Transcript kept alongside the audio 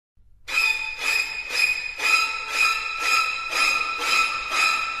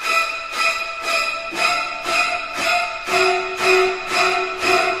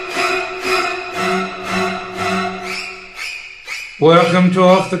Welcome to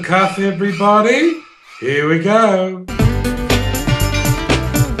Off the Cuff, everybody. Here we go.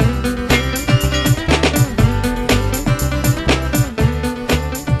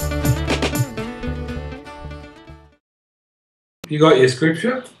 You got your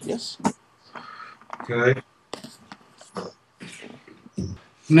scripture? Yes. Okay.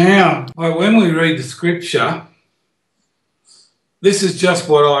 Now, when we read the scripture, this is just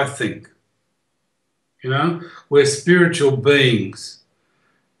what I think. You know, we're spiritual beings,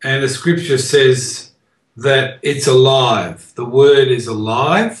 and the scripture says that it's alive. The word is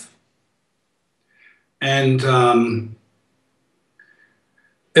alive, and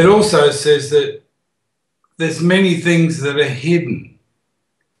it also says that there's many things that are hidden,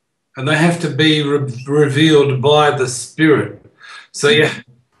 and they have to be revealed by the Spirit. So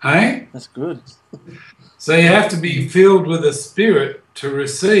hey? That's good. So you have to be filled with the Spirit to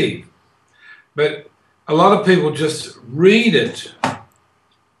receive. But a lot of people just read it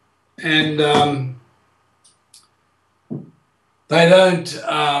and they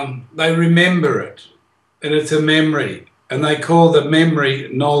don't, they remember it, and it's a memory, and they call the memory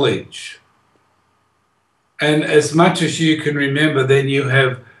knowledge. And as much as you can remember, then you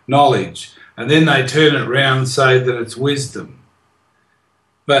have knowledge. And then they turn it around and say that it's wisdom.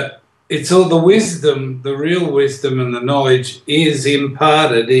 But it's all the wisdom, the real wisdom and the knowledge is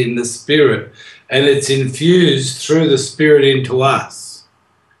imparted in the Spirit, and it's infused through the Spirit into us.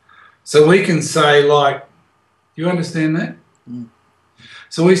 So we can say, like, do you understand that? Mm.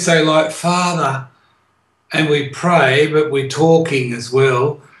 So we say, like, Father, and we pray, but we're talking as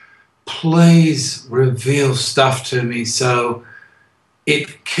well, please reveal stuff to me so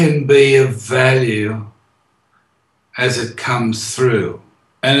it can be of value as it comes through.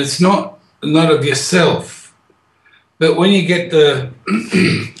 And it's not of yourself. But when you get the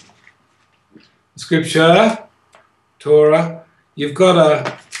scripture, Torah, you've got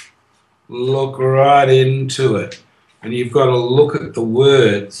to look right into it. And you've got to look at the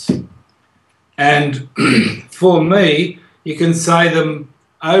words. And for me, you can say them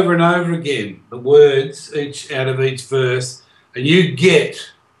over and over again, the words each out of each verse, and you get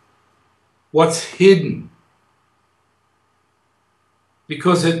what's hidden.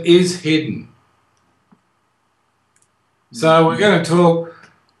 Because it is hidden. So we're going to talk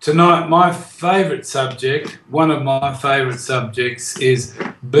tonight. My favourite subject, one of my favourite subjects, is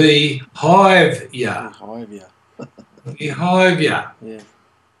behaviour. Behaviour. Behaviour. Yeah.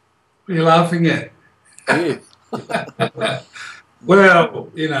 What are you laughing at? Yeah. Well,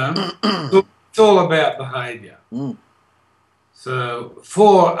 you know, it's all about behaviour. Mm. So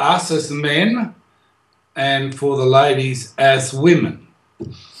for us as men and for the ladies as women,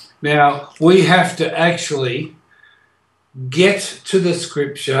 now, we have to actually get to the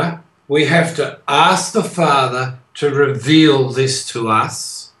scripture. We have to ask the Father to reveal this to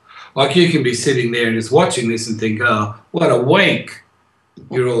us. Like, you can be sitting there and just watching this and think, oh, what a wank.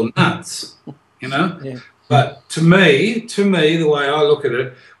 You're all nuts, you know? Yeah. But to me, the way I look at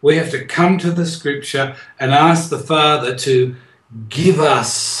it, we have to come to the scripture and ask the Father to give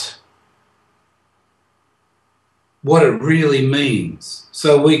us what it really means,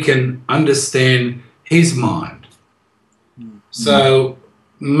 so we can understand his mind. Mm. So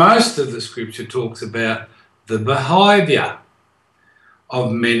most of the scripture talks about the behaviour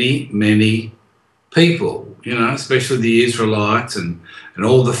of many, many people, you know, especially the Israelites and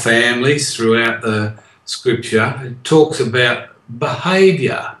all the families throughout the scripture. It talks about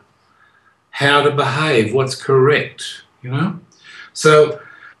behaviour, how to behave, what's correct, you know. So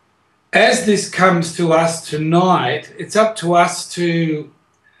as this comes to us tonight, it's up to us to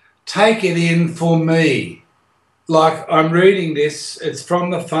take it in for me. Like, I'm reading this, it's from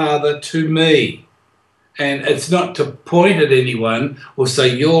the Father to me. And it's not to point at anyone or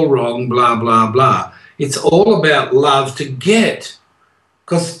say you're wrong, blah, blah, blah. It's all about love to get,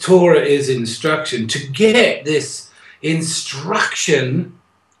 because Torah is instruction, to get this instruction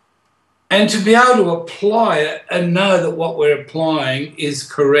and to be able to apply it and know that what we're applying is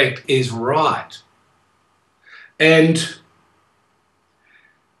correct, is right. And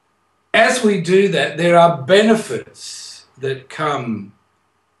as we do that, there are benefits that come.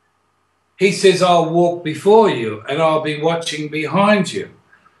 He says, I'll walk before you and I'll be watching behind you.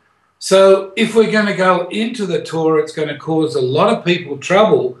 So if we're going to go into the Torah, it's going to cause a lot of people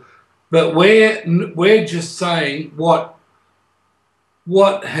trouble, but we're just saying what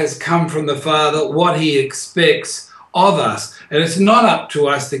has come from the Father, what he expects of us. And it's not up to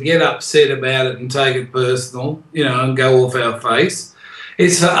us to get upset about it and take it personal, you know, and go off our face.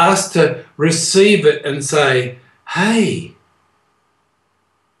 It's for us to receive it and say, hey,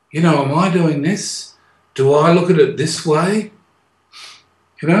 you know, am I doing this? Do I look at it this way?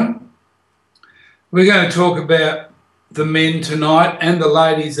 You know? We're going to talk about the men tonight and the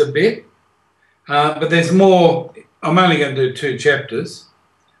ladies a bit. But there's more. I'm only going to do 2 chapters.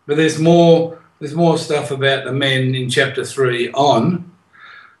 But there's more stuff about the men in chapter 3 on.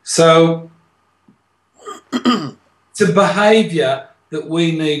 So it's a behaviour that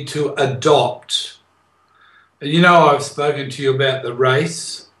we need to adopt. You know, I've spoken to you about the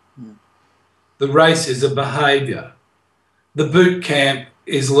race. The race is a behaviour. The boot camp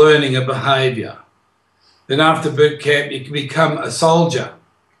is learning a behaviour. Then after boot camp, you can become a soldier.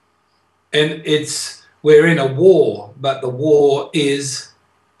 And we're in a war, but the war is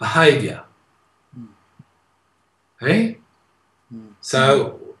behaviour. Hey?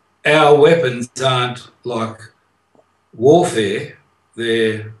 So our weapons aren't like warfare.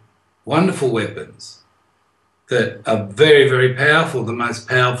 They're wonderful weapons that are very, very powerful. The most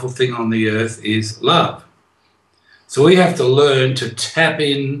powerful thing on the earth is love. So we have to learn to tap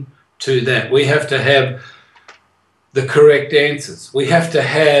into that. We have to have the correct answers. We have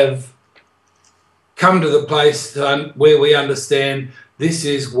to come to the place where we understand this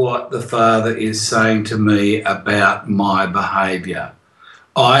is what the Father is saying to me about my behaviour.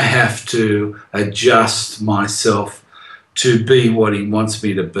 I have to adjust myself to be what he wants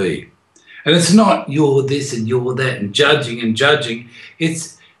me to be. And it's not you're this and you're that and judging.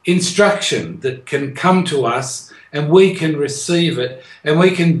 It's instruction that can come to us and we can receive it and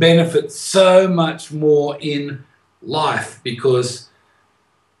we can benefit so much more in life, because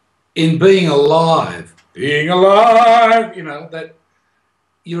in being alive, you know, that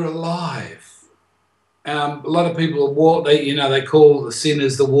you're alive. A lot of people they call the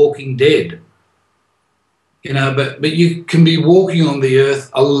sinners the walking dead. You know, but you can be walking on the earth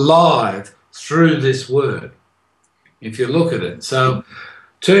alive through this word, if you look at it. So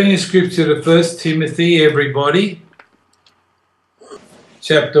turn your scripture to 1 Timothy, everybody,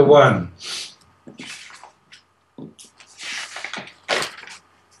 chapter 1.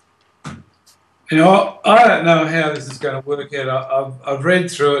 You know, I don't know how this is going to work out. I've read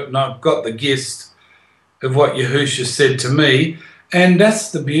through it and I've got the gist of what Yahushua said to me. And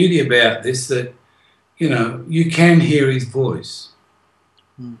that's the beauty about this, that, you know, you can hear his voice.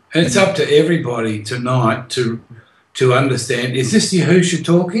 And it's up to everybody tonight to understand, is this Yahushua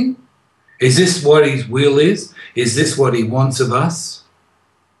talking? Is this what his will is? Is this what he wants of us?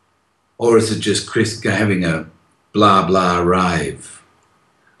 Or is it just Chris having a blah, blah rave?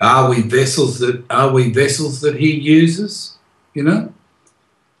 Are we vessels that he uses? You know?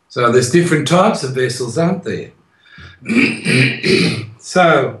 So there's different types of vessels, aren't there?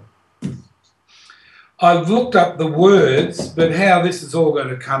 So I've looked up the words, but how this is all going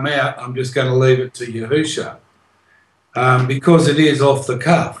to come out, I'm just going to leave it to Yahushua, because it is off the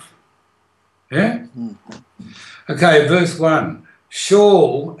cuff. Yeah? Okay, verse 1.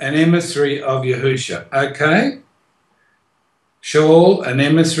 Shaul, an emissary of Yahushua. Okay? Shaul, an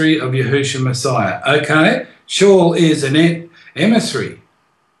emissary of Yahushua Messiah. Okay? Shaul is an emissary.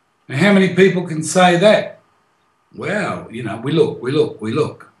 Now, how many people can say that? Well, you know, we look.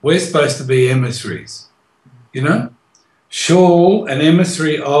 We're supposed to be emissaries, you know? Shaul, an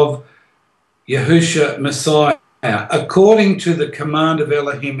emissary of Yahushua Messiah, according to the command of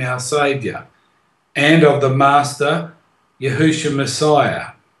Elohim, our Saviour, and of the Master, Yahushua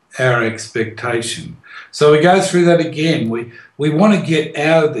Messiah, our expectation. So we go through that again. We want to get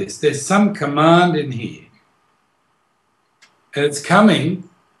out of this. There's some command in here. And it's coming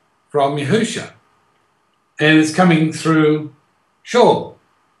from Yahushua. And it's coming through Shaul.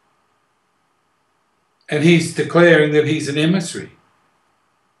 And he's declaring that he's an emissary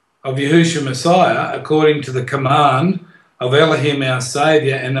of Yahushua Messiah according to the command of Elohim, our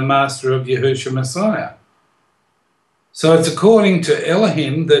Saviour, and the Master of Yahushua Messiah. So it's according to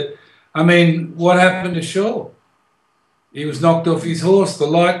Elohim that, I mean, what happened to Shaul? He was knocked off his horse, the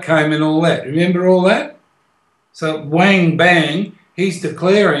light came and all that. Remember all that? So whang, bang, he's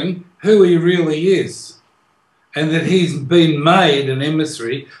declaring who he really is and that he's been made an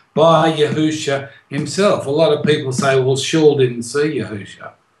emissary by Yahushua himself. A lot of people say, well, Shaul didn't see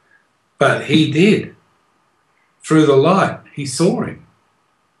Yahushua. But he did. Through the light, he saw him.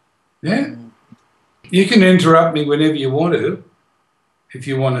 Yeah? You can interrupt me whenever you want to, if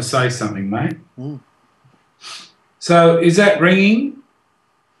you want to say something, mate. So is that ringing?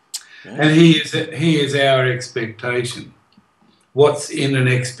 Yeah. And he is our expectation. What's in an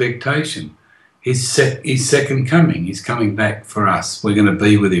expectation? His second coming. He's coming back for us. We're going to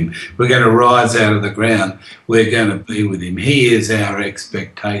be with him. We're going to rise out of the ground. We're going to be with him. He is our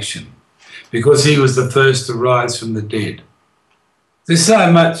expectation because he was the first to rise from the dead. There's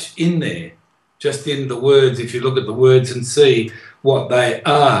so much in there, just in the words, if you look at the words and see what they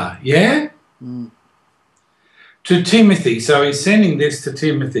are. Yeah? Mm. To Timothy, so he's sending this to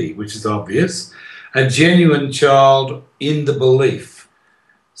Timothy, which is obvious, a genuine child in the belief.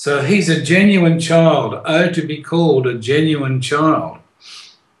 So he's a genuine child. Oh, to be called a genuine child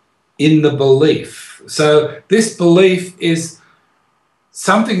in the belief. So this belief is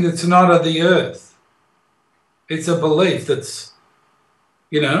something that's not of the earth. It's a belief that's,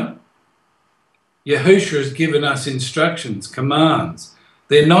 you know, Yahushua has given us instructions, commands.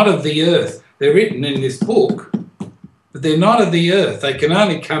 They're not of the earth. They're written in this book, but they're not of the earth. They can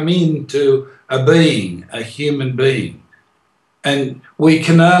only come into a being, a human being. And we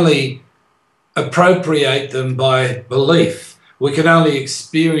can only appropriate them by belief. We can only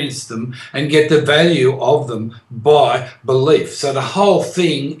experience them and get the value of them by belief. So the whole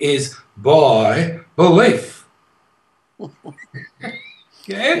thing is by belief.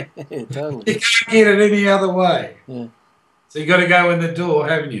 Yeah? Yeah, totally. You can't get it any other way. Yeah. So you've got to go in the door,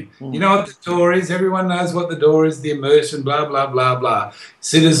 haven't you? You know what the door is? Everyone knows what the door is, the immersion, blah, blah, blah, blah.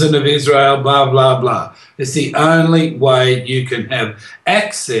 Citizen of Israel, blah, blah, blah. It's the only way you can have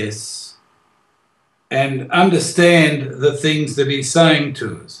access and understand the things that he's saying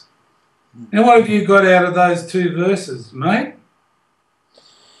to us. Now, what have you got out of those two verses, mate?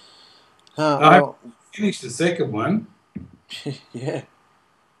 I Well, finished the second one. yeah.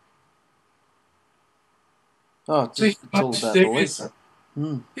 Oh, it's, See it's how all much about there belief. is.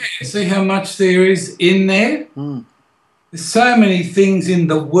 Mm. Yeah, see how much there is in there? Mm. There's so many things in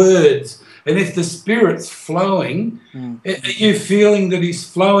the words. And if the Spirit's flowing, are you feeling that he's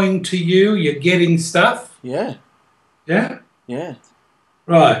flowing to you? You're getting stuff? Yeah. Yeah? Yeah.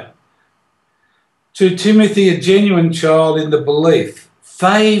 Right. To Timothy, a genuine child in the belief.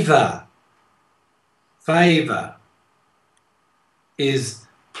 Favour is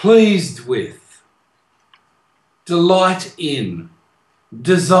pleased with, delight in,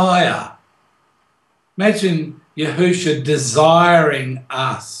 desire. Imagine Yahushua desiring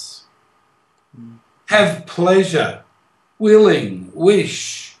us. Have pleasure, willing,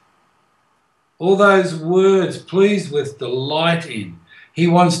 wish. All those words, pleased with, delight in. He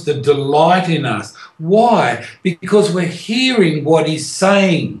wants to delight in us. Why? Because we're hearing what he's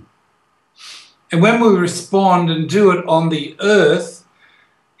saying. And when we respond and do it on the earth,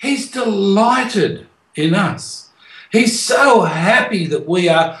 he's delighted in us. He's so happy that we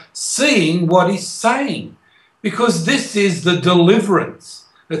are seeing what he's saying, because this is the deliverance.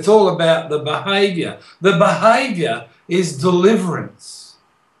 It's all about the behaviour. The behaviour is deliverance.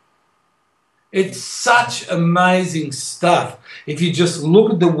 It's such amazing stuff. If you just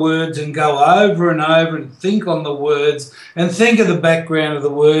look at the words and go over and over and think on the words and think of the background of the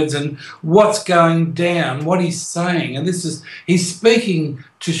words and what's going down, what he's saying. And he's speaking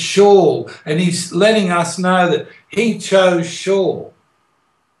to Shaul, and he's letting us know that he chose Shaul,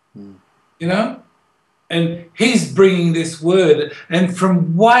 you know, and he's bringing this word. And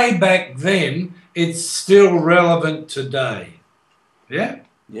from way back then, it's still relevant today. Yeah?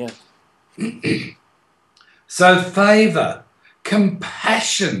 Yeah. So favour,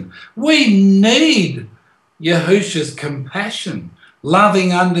 compassion. We need Yahushua's compassion,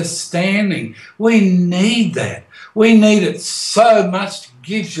 loving understanding. We need that. We need it so much. It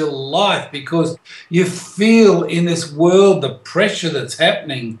gives you life, because you feel in this world the pressure that's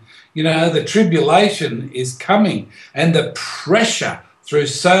happening. You know, the tribulation is coming, and the pressure through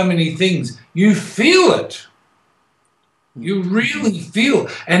so many things. You feel it. You really feel.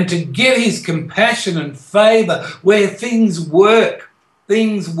 And to get his compassion and favour where things work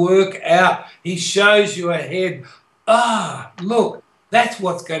out. He shows you ahead. Look, that's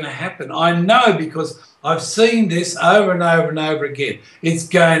what's going to happen. I know, because I've seen this over and over and over again. It's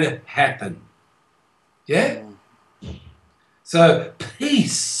going to happen. Yeah? So,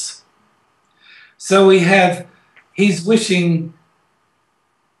 peace. So he's wishing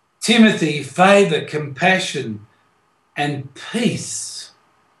Timothy favour, compassion, and peace,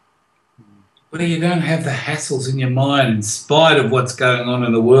 where you don't have the hassles in your mind in spite of what's going on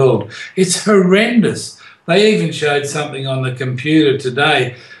in the world. It's horrendous. They even showed something on the computer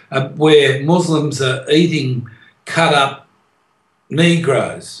today where Muslims are eating cut up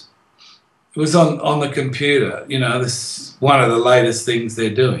Negroes. It was on the computer. You know, this is one of the latest things they're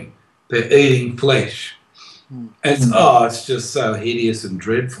doing. They're eating flesh. It's just so hideous and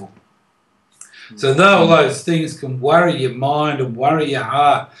dreadful. So all those things can worry your mind and worry your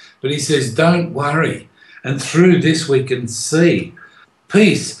heart. But he says, don't worry. And through this we can see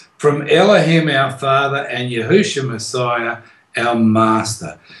peace from Elohim our Father and Yahushua Messiah our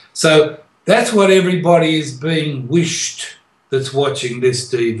Master. So that's what everybody is being wished that's watching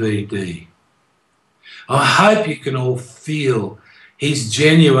this DVD. I hope you can all feel his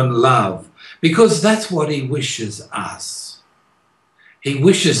genuine love, because that's what he wishes us. He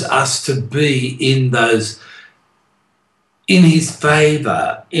wishes us to be in his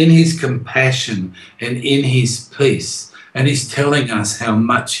favour, in his compassion, and in his peace. And he's telling us how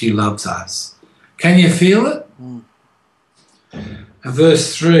much he loves us. Can you feel it?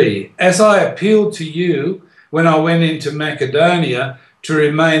 Verse 3, as I appealed to you when I went into Macedonia to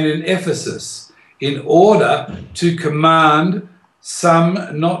remain in Ephesus, in order to command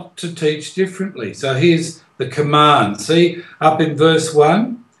some not to teach differently. So here's the command. See, up in verse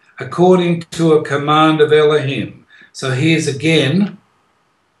 1, according to a command of Elohim. So here's again,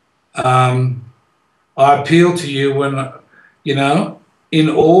 I appeal to you when, in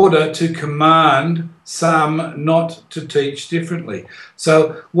order to command some not to teach differently.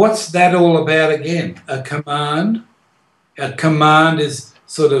 So what's that all about again? A command? A command is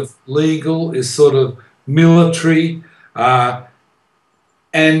sort of legal, is sort of military,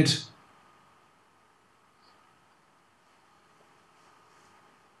 and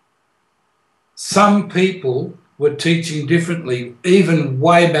some people were teaching differently even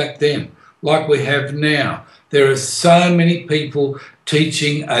way back then, like we have now. There are so many people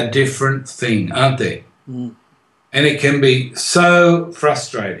teaching a different thing, aren't there? And it can be so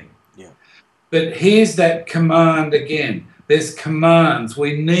frustrating. Yeah. But here's that command again. There's commands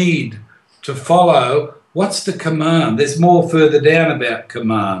we need to follow. What's the command? There's more further down about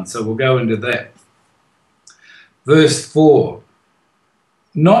commands, so we'll go into that. Verse 4,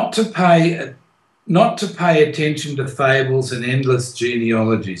 not to pay attention to fables and endless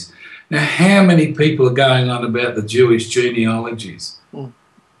genealogies. Now, how many people are going on about the Jewish genealogies?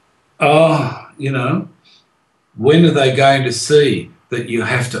 Oh, when are they going to see that you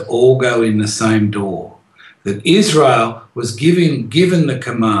have to all go in the same door? That Israel was given the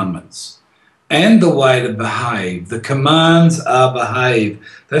commandments and the way to behave. The commands are behave.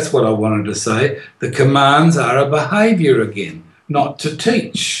 That's what I wanted to say. The commands are a behaviour again, not to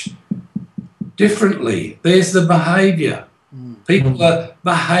teach differently. There's the behaviour. People are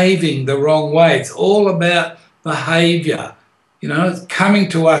behaving the wrong way. It's all about behaviour. It's coming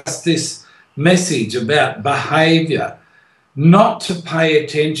to us this message about behaviour, not to pay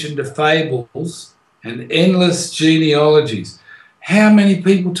attention to fables and endless genealogies. How many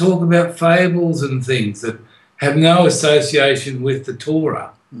people talk about fables and things that have no association with the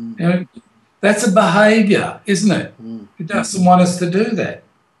Torah? That's a behaviour, isn't it? It doesn't want us to do that.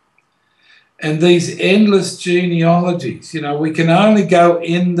 And these endless genealogies, we can only go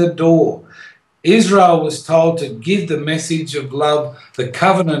in the door. Israel was told to give the message of love, the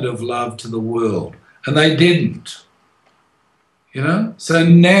covenant of love to the world, and they didn't. So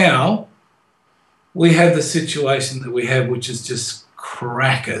now we have the situation that we have, which is just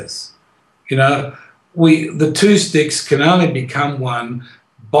crackers. The two sticks can only become one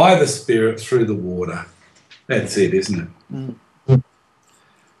by the Spirit through the water. That's it, isn't it?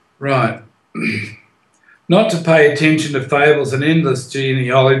 Right. Not to pay attention to fables and endless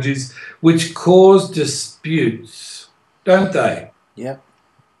genealogies which cause disputes, don't they? Yeah.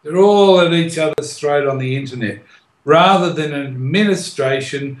 They're all at each other's throat on the internet, rather than an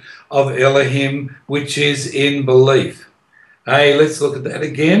administration of Elohim which is in belief. Hey, let's look at that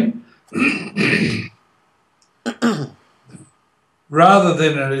again. Rather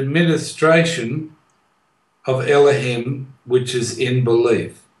than an administration of Elohim which is in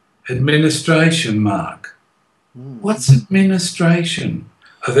belief. Administration, Mark. What's administration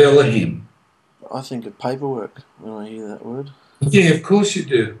of Elohim? I think of paperwork when I hear that word. Yeah, of course you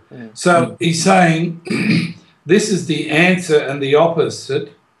do. Yeah. So he's saying this is the answer and the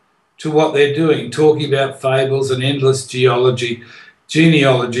opposite to what they're doing, talking about fables and endless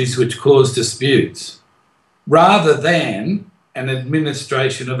genealogies which cause disputes, rather than an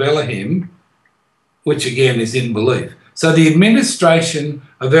administration of Elohim, which again is in belief. So the administration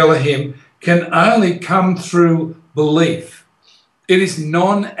of Elohim can only come through belief. It is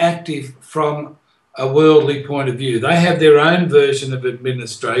non-active from a worldly point of view. They have their own version of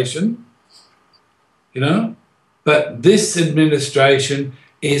administration, but this administration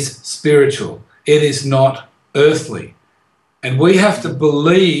is spiritual. It is not earthly. And we have to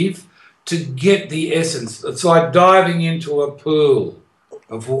believe to get the essence. It's like diving into a pool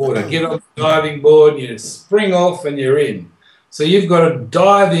of water. Get on the diving board, you spring off and you're in. So you've got to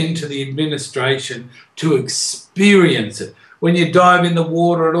dive into the administration to experience it. When you dive in the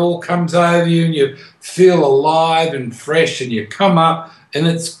water, it all comes over you and you feel alive and fresh and you come up and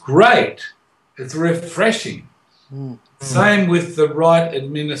it's great. It's refreshing. Same with the right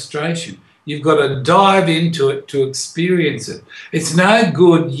administration. You've got to dive into it to experience it. It's no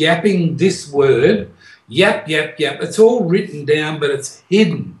good yapping this word, Yap, yap, yap. It's all written down, but it's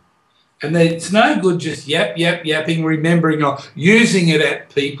hidden. And it's no good just yapping, remembering or using it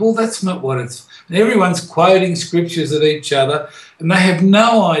at people. That's not what it's. And everyone's quoting scriptures at each other, and they have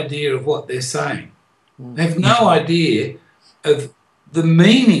no idea of what they're saying. They have no idea of the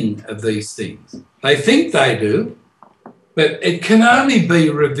meaning of these things. They think they do, but it can only be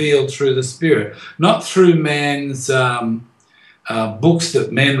revealed through the Spirit, not through man's books that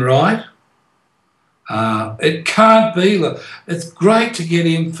men write. It can't be. It's great to get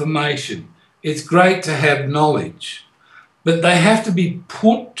information. It's great to have knowledge, but they have to be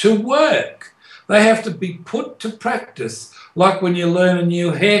put to work. They have to be put to practice. Like when you learn a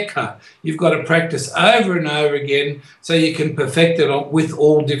new haircut, you've got to practice over and over again so you can perfect it with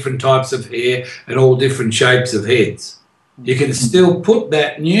all different types of hair and all different shapes of heads. You can still put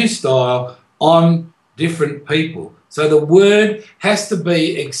that new style on different people. So the word has to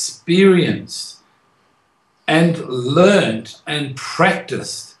be experienced and learnt and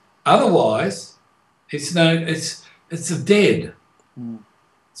practiced. Otherwise, it's a dead.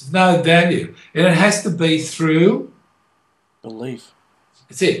 It's of no value. And it has to be through belief.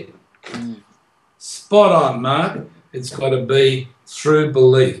 That's it. Spot on, Mark. It's got to be through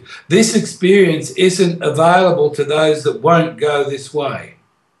belief. This experience isn't available to those that won't go this way.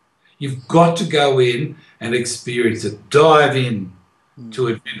 You've got to go in and experience it. Dive in to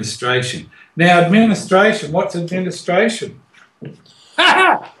administration. Now, administration, what's administration?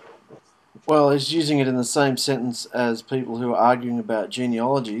 Well, he's using it in the same sentence as people who are arguing about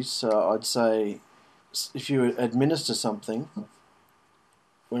genealogies. So I'd say if you administer something,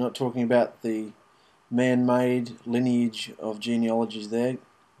 we're not talking about the man-made lineage of genealogies they're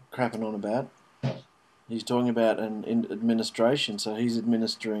crapping on about. He's talking about an administration. So he's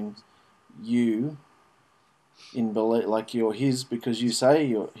administering you in belief, like you're his because you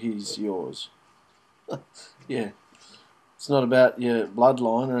say he's yours. Yeah. It's not about your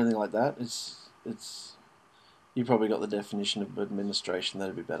bloodline or anything like that. It's you probably got the definition of administration.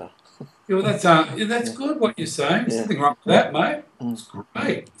 That'd be better. Yeah, well, that's good what you're saying. There's nothing wrong with that, mate. It's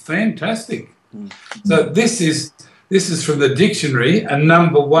great, fantastic. So this is from the dictionary, and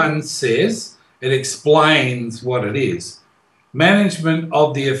number one says it explains what it is: management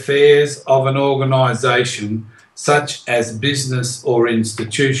of the affairs of an organisation, such as business or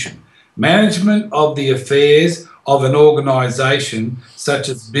institution. Management of the affairs of an organisation such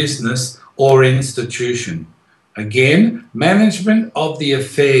as business or institution. Again, management of the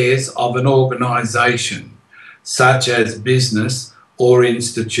affairs of an organisation such as business or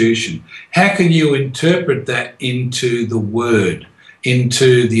institution. How can you interpret that into the word,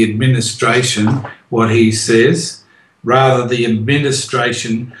 into the administration, what he says, rather the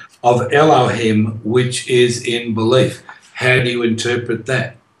administration of Elohim, which is in belief? How do you interpret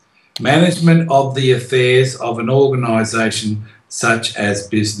that? Management of the affairs of an organisation such as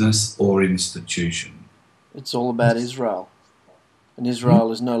business or institution. It's all about Israel. And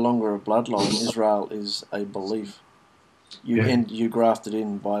Israel is no longer a bloodline. Israel is a belief. You grafted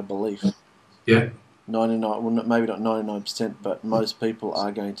in by belief. Yeah. 99, well, maybe not 99%, but most people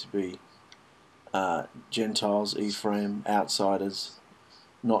are going to be Gentiles, Ephraim, outsiders,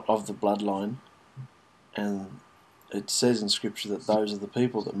 not of the bloodline. And it says in Scripture that those are the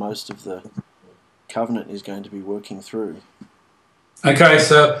people that most of the covenant is going to be working through. Okay,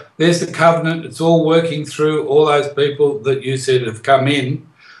 so there's the covenant. It's all working through all those people that you said have come in.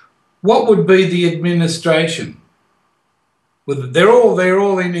 What would be the administration? They're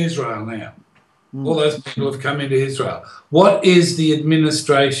all in Israel now. All those people have come into Israel. What is the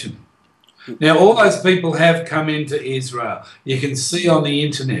administration? Now, all those people have come into Israel. You can see on the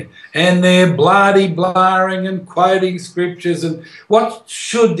internet. And they're blaring and quoting scriptures. And what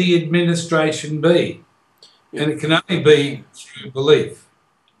should the administration be? And it can only be through belief.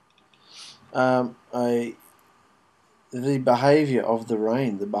 The behaviour of the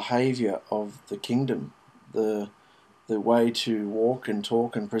reign, the behaviour of the kingdom, the way to walk and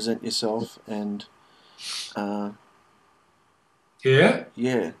talk and present yourself and... Yeah?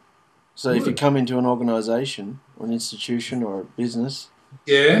 Yeah. So if you come into an organisation or an institution or a business,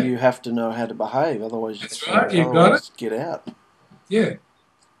 you have to know how to behave. Otherwise, that's right. You've got it. Get out. Yeah.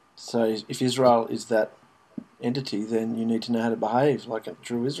 So if Israel is that entity, then you need to know how to behave like a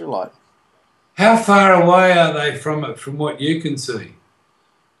true Israelite. How far away are they from it, from what you can see?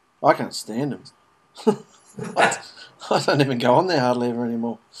 I can't stand them. I don't even go on there hardly ever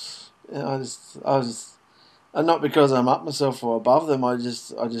anymore. I just, and not because I'm up myself or above them. I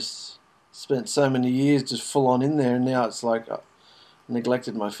just spent so many years just full on in there, and now it's like I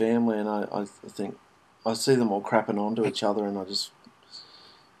neglected my family, and I think I see them all crapping onto each other, and I just,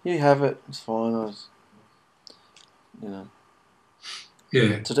 you have it, it's fine. you know.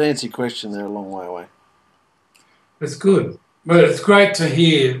 Yeah. So to answer your question, they're a long way away. That's good. But it's great to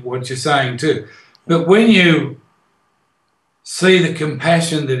hear what you're saying too. But when you see the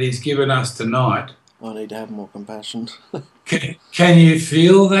compassion that he's given us tonight, I need to have more compassion. can you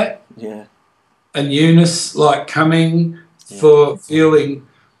feel that? Yeah. A newness like coming for feeling,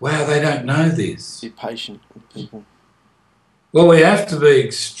 wow, they don't know this. Be patient with people. Well, we have to be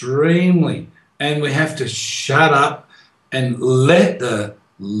extremely, and we have to shut up and let the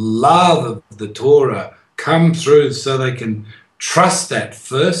love of the Torah come through so they can trust that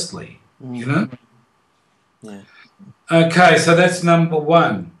firstly, you know? Yeah. Okay, so that's number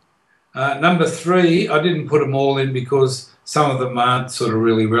one. Number three, I didn't put them all in because some of them aren't sort of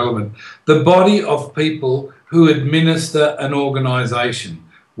really relevant. The body of people who administer an organisation.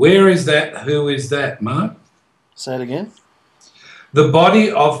 Where is that? Who is that, Mark? Say it again. The body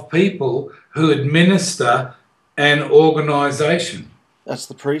of people who administer an organisation. That's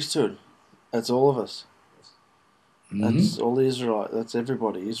the priesthood. That's all of us. That's all Israel. That's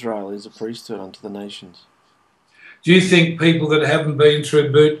everybody. Israel is a priesthood unto the nations. Do you think people that haven't been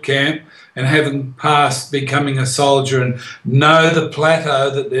through boot camp and haven't passed becoming a soldier and know the plateau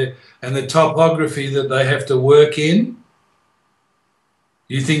that they're and the topography that they have to work in,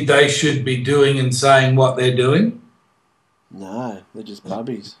 you think they should be doing and saying what they're doing? No, they're just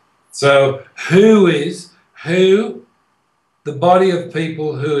bubbies. So who the body of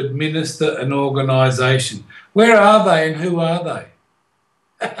people who administer an organisation? Where are they and who are they?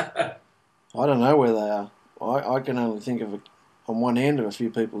 I don't know where they are. I can only think of on one hand of a few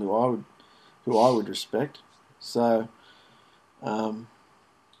people who I would respect. So,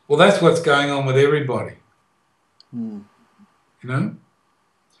 well, that's what's going on with everybody. You know,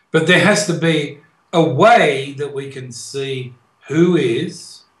 but there has to be a way that we can see who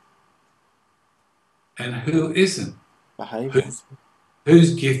is and who isn't. Behaviour.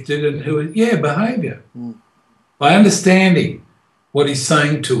 Who's gifted and who is, behaviour. By understanding what he's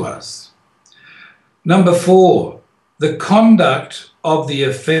saying to us. Number four, the conduct of the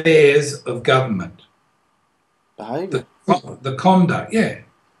affairs of government. Behaviour. The conduct, Now,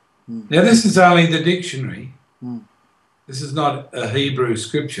 this is only the dictionary. This is not a Hebrew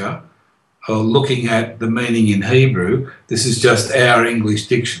scripture or looking at the meaning in Hebrew. This is just our English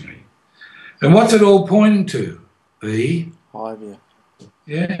dictionary. And what's it all pointing to? Behaviour.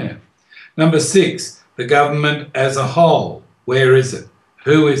 Yeah. Number six, the government as a whole. Where is it?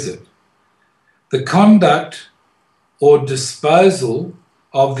 Who is it? The conduct or disposal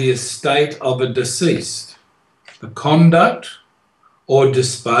of the estate of a deceased. The conduct or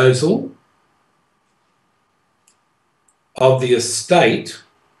disposal of the estate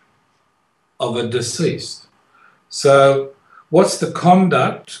of a deceased. So what's the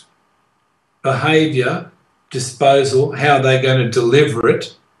conduct, behaviour, disposal, how they're going to deliver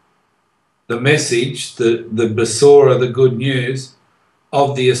it, the message, the Besorah, the good news,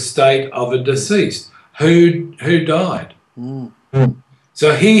 of the estate of a deceased who died.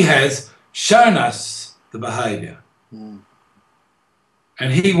 So he has shown us the behaviour.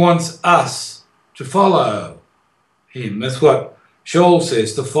 And he wants us to follow him. That's what Shaul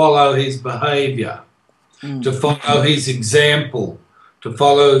says, to follow his behaviour, to follow his example, to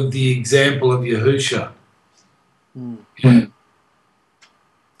follow the example of Yahusha.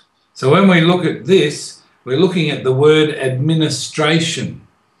 So when we look at this, we're looking at the word administration,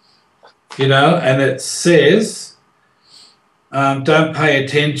 and it says, don't pay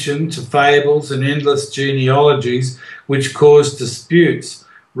attention to fables and endless genealogies which cause disputes,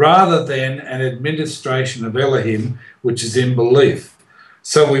 rather than an administration of Elohim, which is in belief.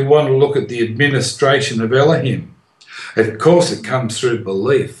 So we want to look at the administration of Elohim. Of course, it comes through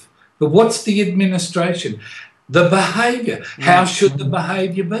belief. But what's the administration? The behaviour. How should the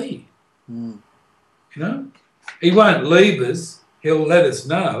behaviour be? He won't leave us. He'll let us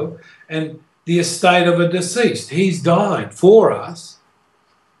know. And the estate of a deceased. He's died for us.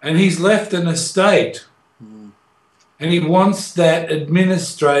 And he's left an estate. And he wants that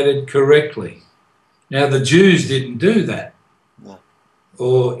administrated correctly. Now, the Jews didn't do that. No.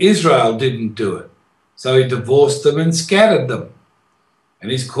 Or Israel didn't do it. So he divorced them and scattered them. And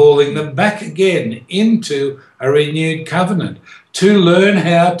he's calling them back again into a renewed covenant to learn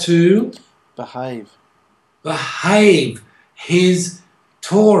how to behave his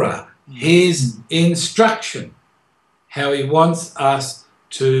Torah, his instruction, how he wants us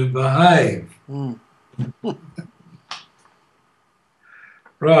to behave.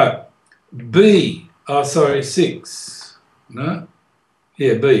 Right. Six. No?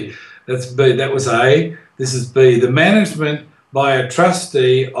 Yeah, B. That's B. That was A. This is B. The management by a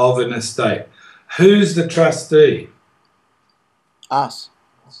trustee of an estate. Who's the trustee? Us.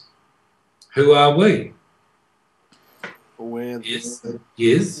 Who are we? We're Yes.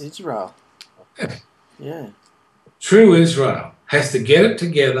 Israel. Yeah. True Israel has to get it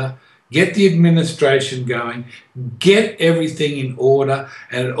together, get the administration going, get everything in order,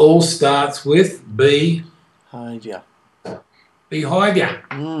 and it all starts with Behaviour. behaviour.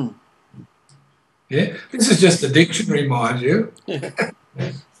 Mm. Yeah, this is just a dictionary, mind you, Yeah.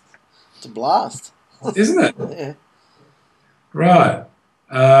 It's a blast. isn't it? Yeah. Right.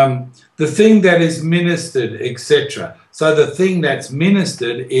 The thing that is ministered, etc. So the thing that's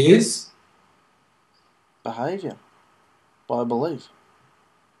ministered is, Behaviour. By belief.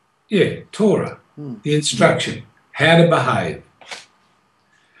 Torah, Mm. the instruction, how to behave.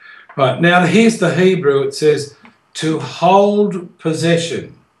 Right, now here's the Hebrew. It says, to hold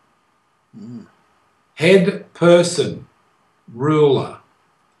possession, head person, ruler.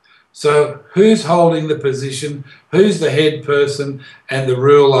 So who's holding the position? Who's the head person and the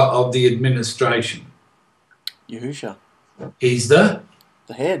ruler of the administration? Yahusha. He's the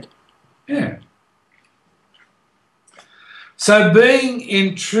head. Yeah. So being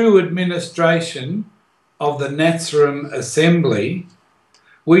in true administration of the NATSARIM assembly,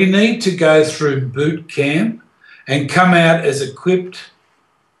 we need to go through boot camp and come out as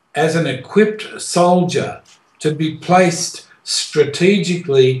an equipped soldier to be placed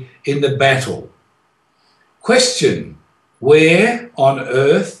strategically in the battle. Question, where on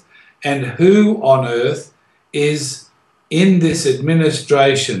earth and who on earth is in this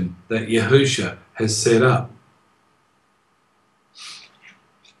administration that Yahusha has set up?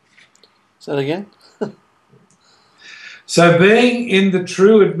 Say that again. So being in the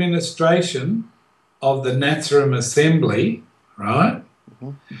true administration of the NATSARIM assembly, right,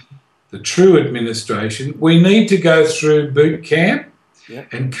 the true administration, we need to go through boot camp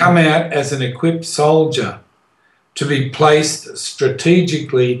and come out as an equipped soldier to be placed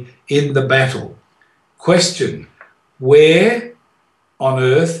strategically in the battle. Question, where on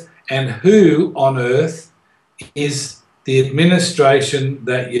earth and who on earth is the administration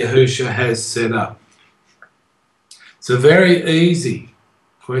that Yahusha has set up? It's a very easy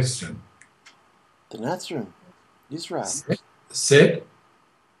question. The NATSARIM. Israel. Set.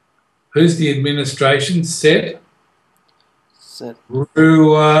 Who's the administration? Set.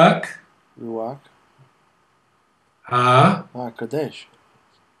 Ruach. Kodesh.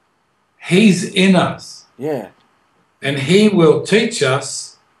 He's in us. Yeah. And he will teach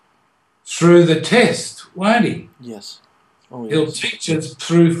us through the test, won't he? Yes. Oh, yes. He'll teach us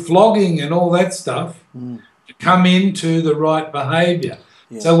through flogging and all that stuff to come into the right behaviour.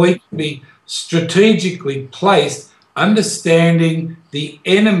 Yes. So we can be strategically placed, understanding the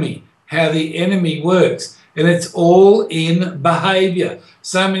enemy, how the enemy works. And it's all in behaviour.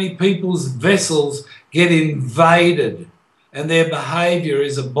 So many people's vessels get invaded and their behaviour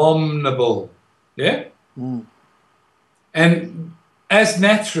is abominable. Yeah? And as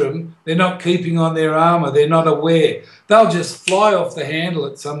NATSARIM, they're not keeping on their armour. They're not aware. They'll just fly off the handle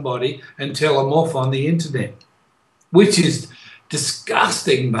at somebody and tell them off on the internet, which is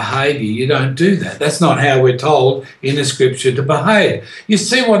disgusting behaviour. You don't do that. That's not how we're told in the scripture to behave. You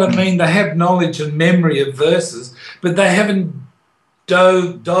see what I mean? They have knowledge and memory of verses, but they haven't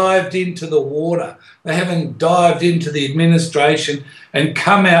dived into the water. They haven't dived into the administration and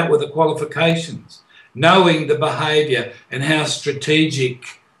come out with the qualifications, knowing the behaviour and how strategic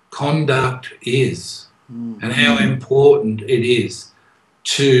conduct is and how important it is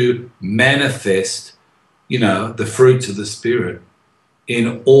to manifest, you know, the fruits of the Spirit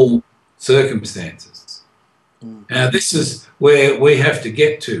in all circumstances. Now, this is where we have to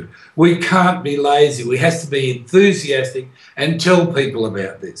get to. We can't be lazy. We have to be enthusiastic and tell people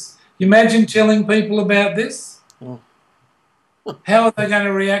about this. You imagine telling people about this? How are they going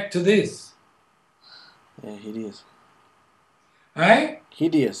to react to this? Yeah, hideous. Eh?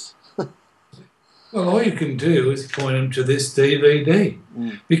 Hideous. Well, all you can do is point them to this DVD.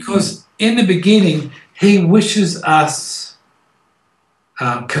 Because in the beginning, he wishes us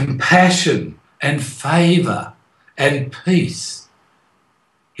compassion and favour and peace.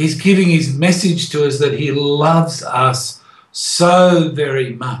 He's giving his message to us that he loves us so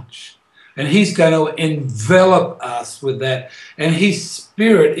very much. And he's going to envelop us with that. And his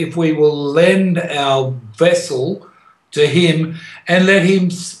Spirit, if we will lend our vessel to him and let him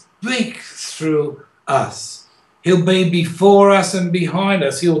speak through us, he'll be before us and behind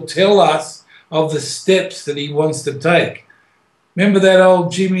us. He'll tell us of the steps that he wants to take. Remember that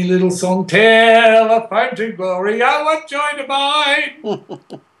old Jimmy Little song, Telephone to Glory, oh, what joy divine.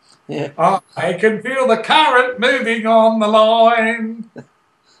 Yeah. I can feel the current moving on the line.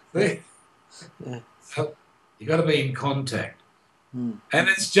 See? Yeah. So you've got to be in contact. And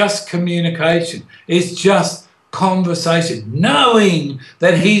it's just communication. It's just conversation, knowing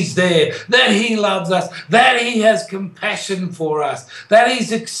that he's there, that he loves us, that he has compassion for us, that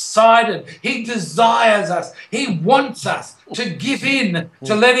he's excited, he desires us, he wants us to give in,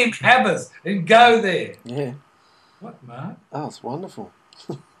 to let him have us and go there. Yeah. What, Mark? Oh, it's wonderful.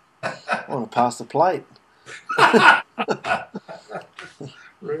 I want to pass the plate.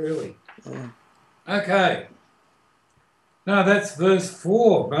 Really? Yeah. Okay. No, that's verse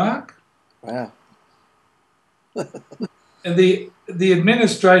 4, Mark. Wow. And the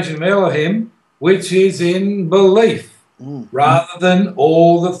administration of Elohim, which is in belief, rather than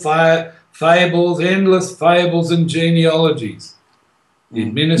all the fables, endless fables and genealogies. The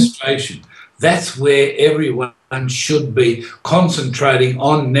administration. That's where everyone should be concentrating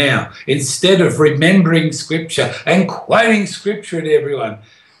on now. Instead of remembering Scripture and quoting Scripture at everyone,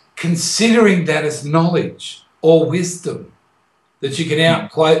 considering that as knowledge or wisdom, that you can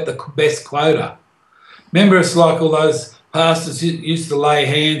outquote the best quoter. Remember, it's like all those pastors who used to lay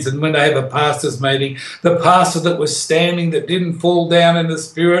hands, and when they have a pastors' meeting, the pastor that was standing that didn't fall down in the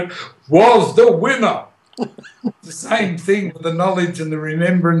spirit was the winner. The same thing with the knowledge and the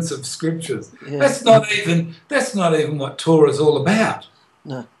remembrance of scriptures. Yeah. That's not even what Torah is all about.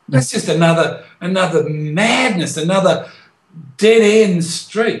 No. That's just another madness, another dead-end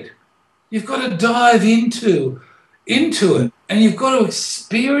street. You've got to dive into it, and you've got to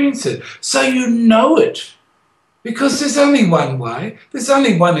experience it so you know it. Because there's only one way, there's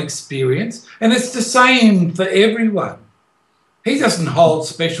only one experience, and it's the same for everyone. He doesn't hold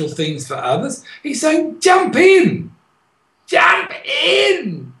special things for others. He's saying, jump in. Jump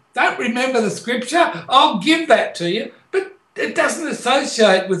in. Don't remember the scripture. I'll give that to you. But it doesn't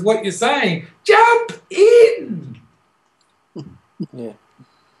associate with what you're saying. Jump in. Yeah.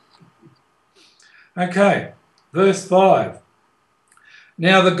 Okay, verse 5.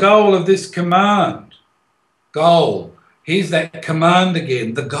 Now the goal of this command. Goal. Here's that command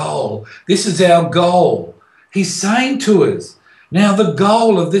again, the goal. This is our goal. He's saying to us, now the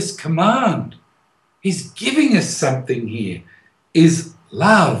goal of this command, he's giving us something here, is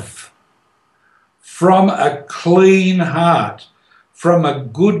love from a clean heart, from a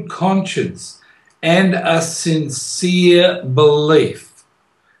good conscience, and a sincere belief.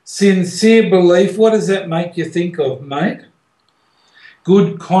 Sincere belief, what does that make you think of, mate?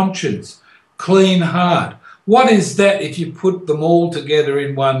 Good conscience, clean heart. What is that if you put them all together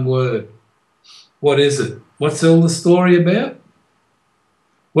in one word? What is it? What's all the story about?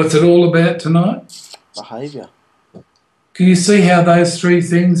 What's it all about tonight? Behaviour. Can you see how those three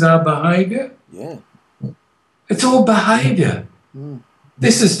things are behaviour? Yeah. It's all behaviour.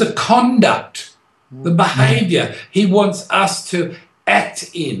 This is the conduct, the behaviour he wants us to act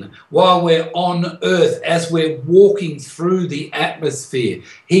in while we're on earth, as we're walking through the atmosphere.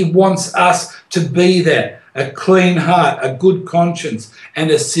 He wants us to be that, a clean heart, a good conscience,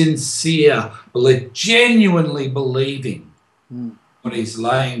 and a sincere belief, genuinely believing what he's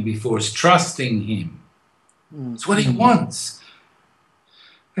laying before us, trusting him. It's what he wants.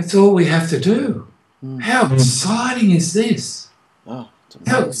 That's all we have to do. How exciting is this? Oh,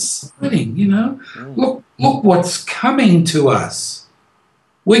 how exciting, you know. Look what's coming to us.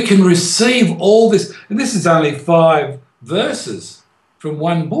 We can receive all this, and this is only 5 verses from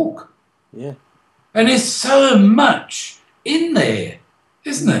one book. Yeah. And there's so much in there,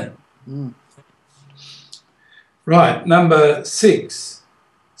 isn't it? Right, number 6.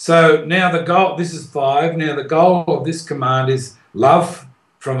 So now the goal, this is 5, now the goal of this command is love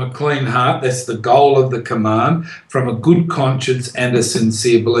from a clean heart. That's the goal of the command, from a good conscience and a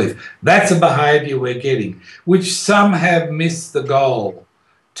sincere belief. That's a behaviour we're getting, which some have missed the goal,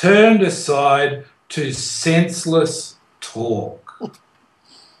 turned aside to senseless talk.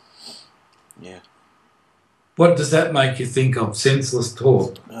 Yeah. What does that make you think of, senseless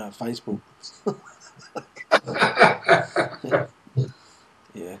talk? Facebook.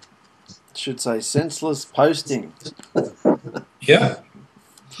 Yeah. Should say senseless posting. Yeah.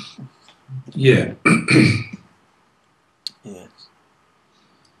 Yeah. Yeah.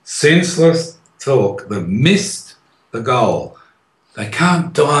 Senseless talk. They've missed the goal. They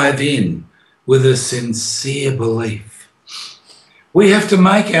can't dive in with a sincere belief. We have to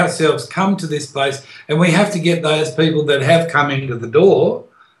make ourselves come to this place, and we have to get those people that have come into the door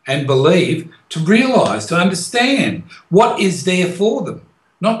and believe to realise, to understand what is there for them,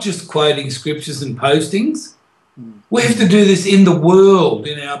 not just quoting scriptures and postings. We have to do this in the world,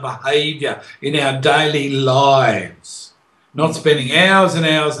 in our behaviour, in our daily lives, not spending hours and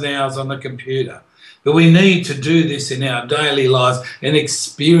hours and hours on the computer. But we need to do this in our daily lives and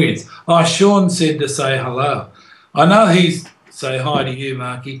experience. Oh, Sean said to say hello. I know he's say hi to you,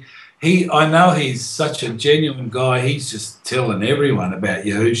 Marky. I know he's such a genuine guy. He's just telling everyone about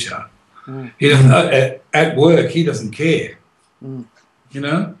Yahusha. At work, he doesn't care. You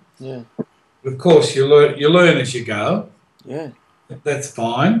know. Yeah. Of course, you learn as you go. Yeah. That's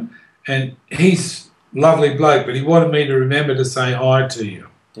fine. And he's a lovely bloke, but he wanted me to remember to say hi to you.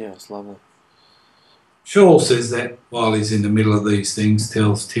 Yeah, it's lovely. Shaul says that while he's in the middle of these things,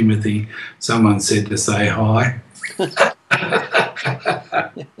 tells Timothy someone said to say hi.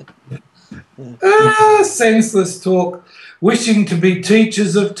 Senseless talk, wishing to be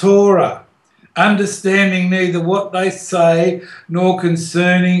teachers of Torah, understanding neither what they say nor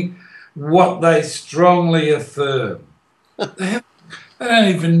concerning what they strongly affirm. They don't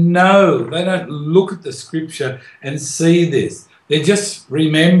even know. They don't look at the scripture and see this. They're just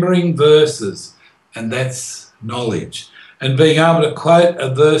remembering verses, and that's knowledge. And being able to quote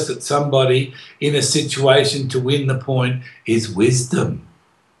a verse at somebody in a situation to win the point is wisdom.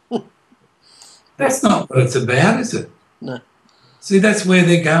 That's not what it's about, is it? No. See, that's where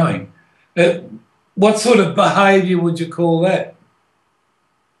they're going. What sort of behaviour would you call that?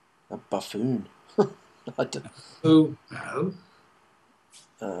 A buffoon. I don't... Oh, no.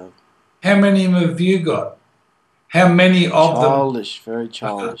 How many of them have you got? How many of them? Childish, very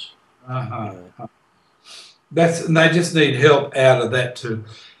childish. Yeah. And they just need help out of that too.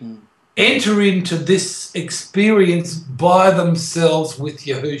 Enter into this experience by themselves with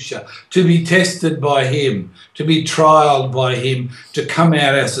Yahusha, to be tested by him, to be trialed by him, to come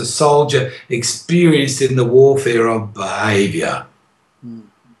out as a soldier experienced in the warfare of behaviour.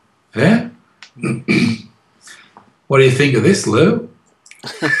 Yeah? What do you think of this, Lou?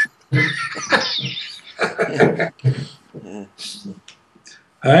 Yeah.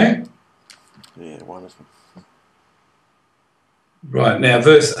 Hey? Yeah, wonderful. Right, now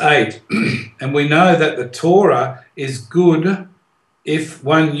verse 8. And we know that the Torah is good if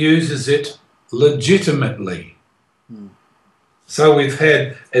one uses it legitimately. So we've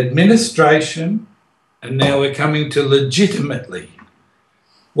had administration, and now we're coming to legitimately.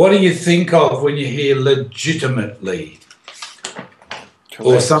 What do you think of when you hear legitimately? Correct.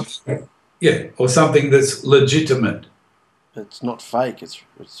 Or something, or something that's legitimate. It's not fake, it's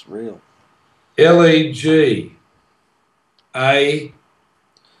real. Legal.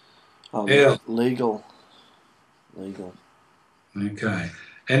 Legal. Okay.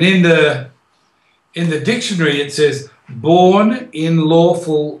 And in the dictionary it says born in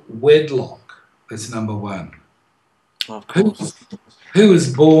lawful wedlock. That's number one. Of course. Who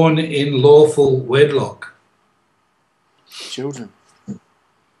is born in lawful wedlock? Children.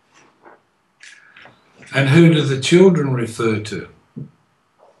 And who do the children refer to?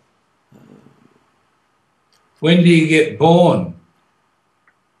 When do you get born?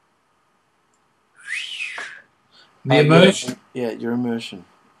 The immersion. Yeah, your immersion.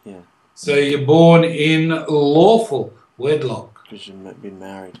 Yeah. So you're born in lawful wedlock. Because you've been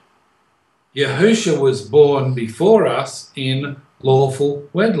married. Yahusha was born before us in lawful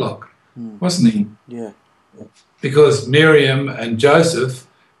wedlock, wasn't he? Yeah. Because Miriam and Joseph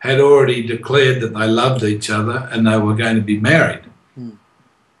had already declared that they loved each other and they were going to be married.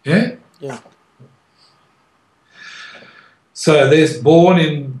 Yeah? Yeah. So there's born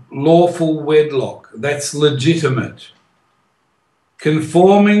in lawful wedlock. That's legitimate.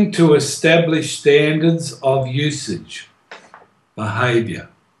 Conforming to established standards of usage, behaviour.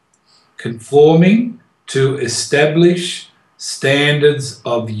 Conforming to established standards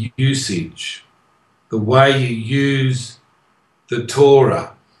of usage. The way you use the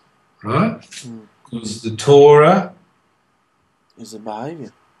Torah, right? Because the Torah is a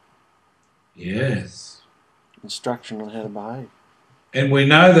behaviour. Yes. Instruction on how to behave. And we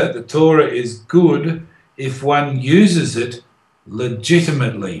know that the Torah is good if one uses it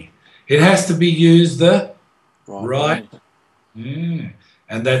legitimately. It has to be used the right. Yeah.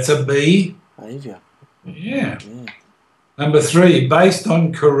 And that's a B. Behaviour. Yeah. Number 3, based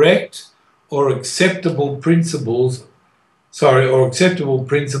on correct or acceptable principles,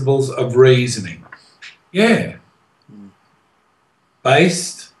 of reasoning. Yeah.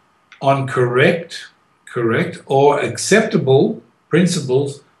 Based on correct or acceptable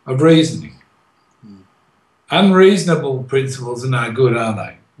principles of reasoning. Unreasonable principles are no good, are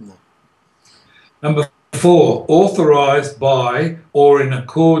they? No. Number 4, authorised by or in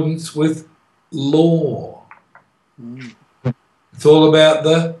accordance with law. It's all about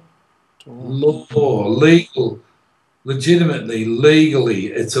the law, legal, legitimately, legally.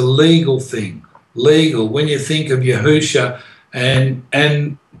 It's a legal thing. Legal. When you think of Yahusha and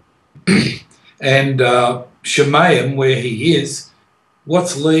Shemayim, where he is,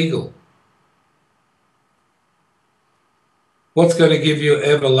 what's legal? What's going to give you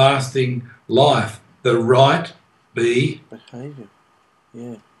everlasting life? The right behaviour.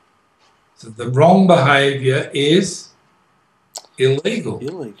 Yeah. So the wrong behaviour is illegal.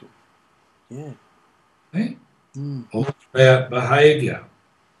 Illegal. Yeah. Eh? All about behaviour.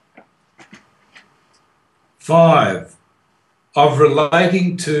 5, of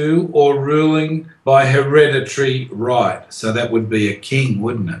relating to or ruling by hereditary right. So that would be a king,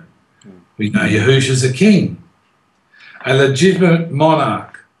 wouldn't it? We know Yahusha's a king. A legitimate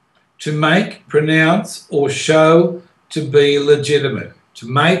monarch. To make, pronounce, or show to be legitimate. To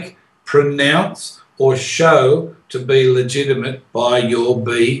make, pronounce, or show to be legitimate by your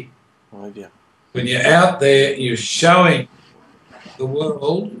behaviour. When you're out there, you're showing the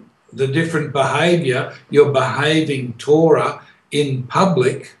world the different behaviour, you're behaving Torah in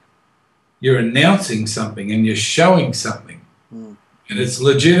public, you're announcing something and you're showing something. And it's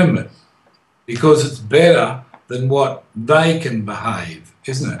legitimate because it's better than what they can behave,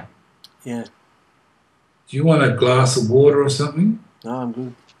 isn't it? Yeah. Do you want a glass of water or something? No, I'm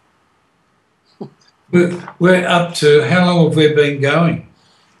good. We're up to, how long have we been going?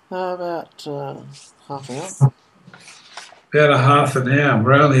 About half an hour. About a half an hour.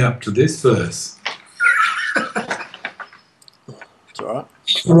 We're only up to this verse. It's all right.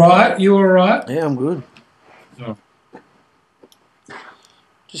 Right? You all right? Yeah, I'm good. Oh.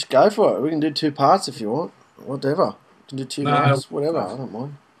 Just go for it. We can do 2 parts if you want. Whatever. We can do 2 nights. Whatever. I don't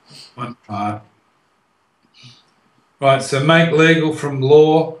mind. One part. Right, so make legal from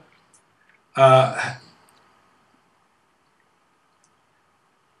law.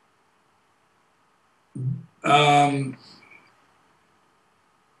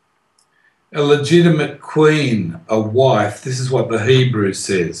 A legitimate queen, a wife. This is what the Hebrew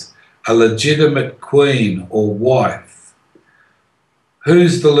says. A legitimate queen or wife.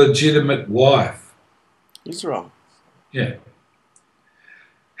 Who's the legitimate wife? Israel. Yeah.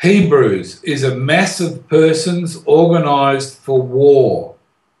 Hebrews is a mass of persons organised for war.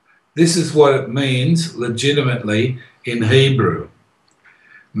 This is what it means legitimately in Hebrew.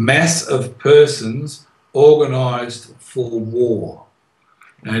 Mass of persons organised for war.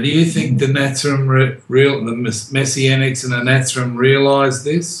 Now, do you think the NATSARIM the Messianics and the NATSARIM realise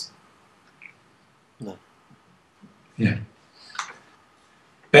this? No. Yeah.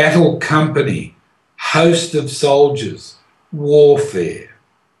 Battle company, host of soldiers, warfare.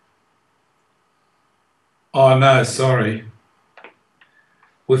 Oh, no, sorry.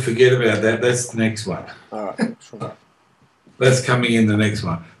 We forget about that. That's the next one. All right, sure. That's coming in the next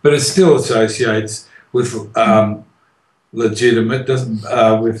one. But it still associates with legitimate, doesn't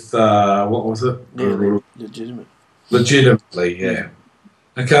with what was it? Yeah, legitimate. Legitimately, yeah.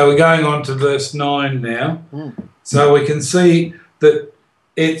 Okay, we're going on to verse 9 now. So we can see that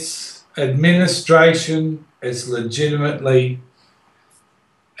it's administration, it's legitimately,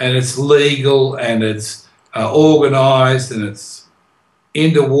 and it's legal, and it's organised, and it's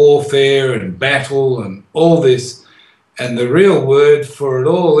into warfare and battle and all this. And the real word for it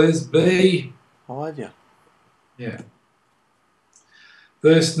all is behaviour. Yeah.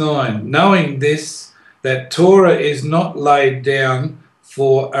 Verse 9, knowing this, that Torah is not laid down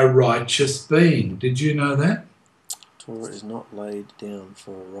for a righteous being. Did you know that? Torah is not laid down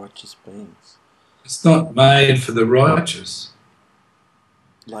for a righteous being. It's not made for the righteous,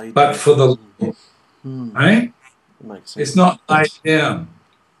 but for the Lord. Eh? Makes sense. It's not laid down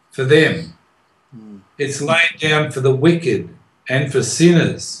for them. It's laid down for the wicked and for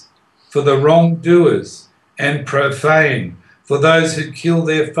sinners, for the wrongdoers and profane, for those who kill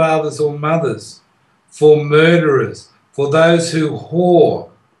their fathers or mothers, for murderers, for those who whore,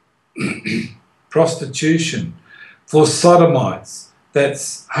 prostitution, for sodomites,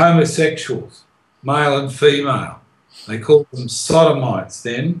 that's homosexuals, male and female. They called them sodomites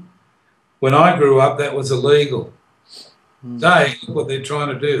then. When I grew up, that was illegal. Today, look what they're trying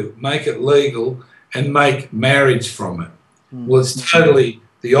to do, make it legal and make marriage from it. Well, it's totally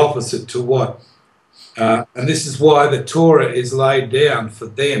the opposite to what, and this is why the Torah is laid down for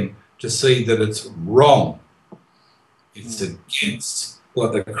them to see that it's wrong. It's against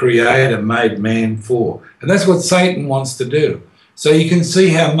what the Creator made man for. And that's what Satan wants to do. So you can see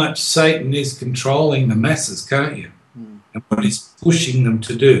how much Satan is controlling the masses, can't you? And what he's pushing them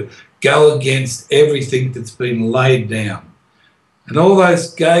to do. Go against everything that's been laid down. And all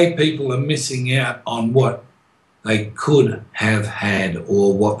those gay people are missing out on what they could have had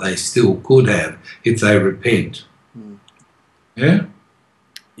or what they still could have if they repent. Yeah?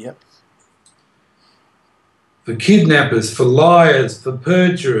 Yep. For kidnappers, for liars, for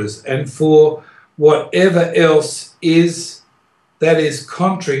perjurers, and for whatever else is that is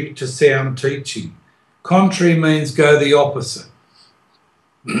contrary to sound teaching. Contrary means go the opposite.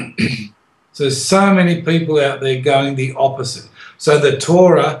 So many people out there going the opposite. So the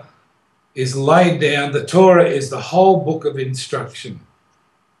Torah is laid down. The Torah is the whole book of instruction.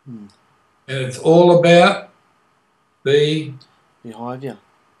 And it's all about behaviour.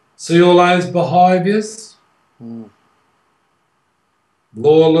 See all those behaviours?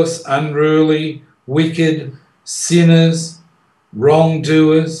 Lawless, unruly, wicked, sinners,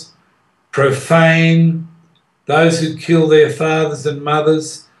 wrongdoers, profane, those who kill their fathers and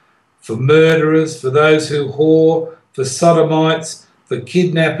mothers, for murderers, for those who whore, for sodomites, for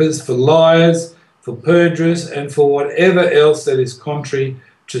kidnappers, for liars, for perjurers, and for whatever else that is contrary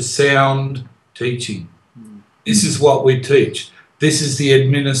to sound teaching. This is what we teach. This is the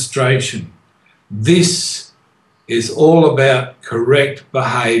administration. This is all about correct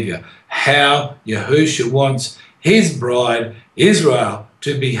behaviour, how Yahushua wants his bride, Israel,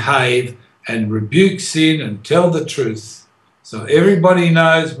 to behave and rebuke sin and tell the truth. So everybody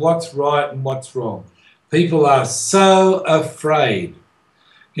knows what's right and what's wrong. People are so afraid.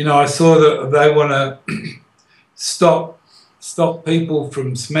 You know, I saw that they want to stop people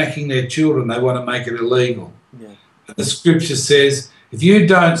from smacking their children. They want to make it illegal. Yeah. The scripture says, if you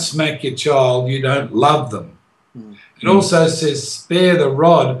don't smack your child, you don't love them. It also says, spare the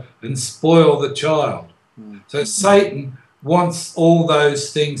rod and spoil the child. So Satan wants all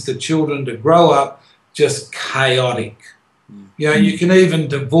those things to children to grow up just chaotic. You know, you can even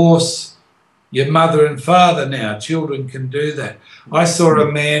divorce your mother and father now. Children can do that. I saw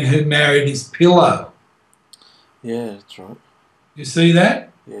a man who married his pillow. Yeah, that's right. You see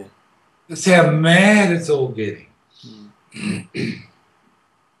that? Yeah. That's how mad it's all getting.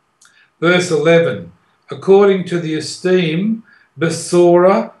 Verse 11, according to the esteem,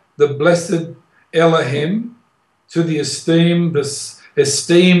 Besorah, the blessed Elohim, to the esteemed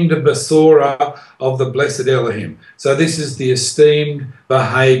Besorah of the blessed Elohim. So this is the esteemed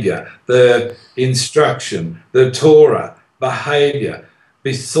behaviour, the instruction, the Torah, behaviour,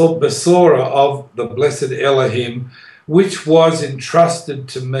 Besorah of the blessed Elohim, which was entrusted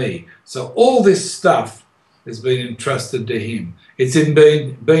to me. So all this stuff has been entrusted to him. It's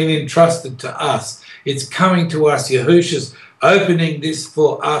been entrusted to us. It's coming to us. Yahushua's opening this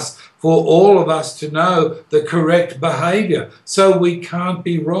for us, for all of us to know the correct behaviour, so we can't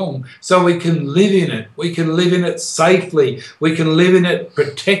be wrong, so we can live in it. We can live in it safely. We can live in it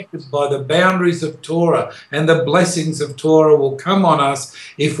protected by the boundaries of Torah, and the blessings of Torah will come on us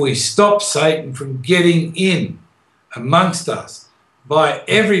if we stop Satan from getting in amongst us, by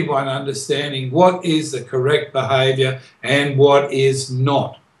everyone understanding what is the correct behaviour and what is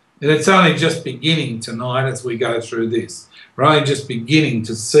not. And it's only just beginning tonight as we go through this. We're only just beginning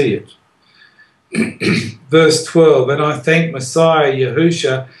to see it. Verse 12, and I thank Messiah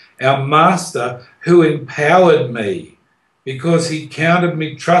Yahushua, our Master, who empowered me, because he counted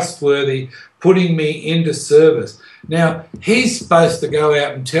me trustworthy, putting me into service. Now, he's supposed to go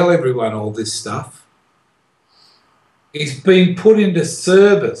out and tell everyone all this stuff. He's been put into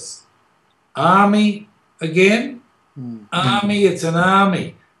service. Army again? Army, it's an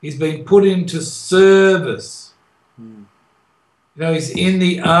army. He's been put into service. You know, he's in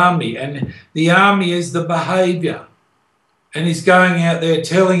the army, and the army is the behaviour. And he's going out there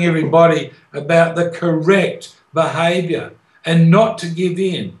telling everybody about the correct behaviour and not to give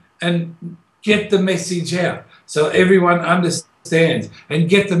in and get the message out so everyone understands and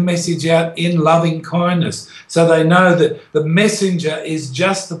get the message out in loving kindness, so they know that the messenger is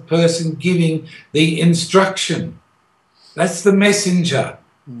just the person giving the instruction. That's the messenger.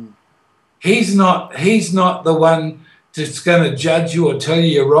 He's not the one that's going to judge you or tell you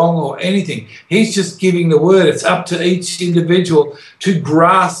you're wrong or anything. He's just giving the word. It's up to each individual to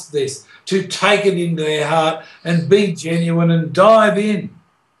grasp this, to take it into their heart and be genuine and dive in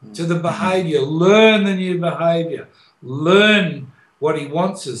to the behaviour. Learn the new behaviour. Learn what he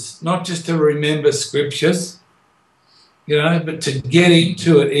wants us, not just to remember scriptures, you know, but to get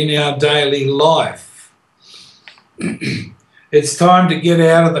into it in our daily life. It's time to get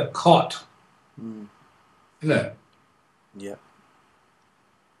out of the cot. Isn't it? Yeah.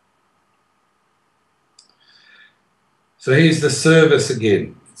 So here's the service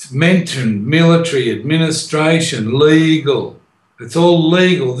again. It's mentioned, military, administration, legal. It's all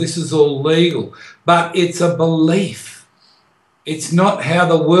legal. This is all legal. But it's a belief. It's not how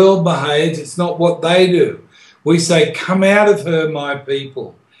the world behaves. It's not what they do. We say, come out of her, my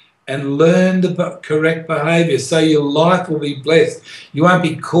people, and learn the correct behaviour so your life will be blessed. You won't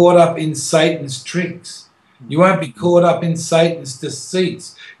be caught up in Satan's tricks. You won't be caught up in Satan's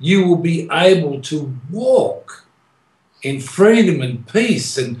deceits. You will be able to walk in freedom and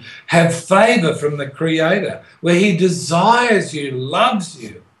peace and have favour from the Creator, where He desires you, loves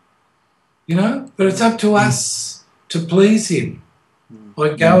you, you know? But it's up to us to please Him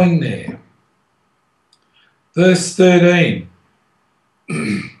by going there. Verse 13,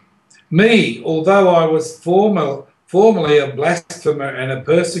 me, although I was formerly a blasphemer and a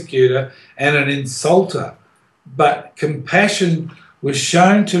persecutor and an insulter, but compassion was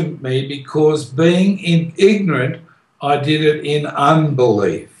shown to me because being ignorant, I did it in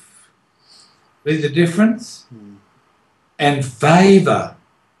unbelief. See the difference? And favour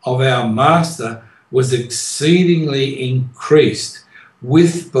of our Master was exceedingly increased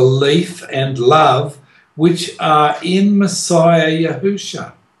with belief and love which are in Messiah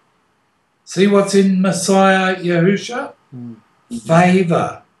Yahusha. See what's in Messiah Yahusha?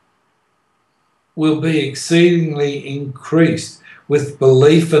 Favour will be exceedingly increased with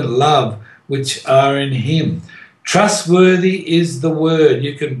belief and love which are in Him. Trustworthy is the word.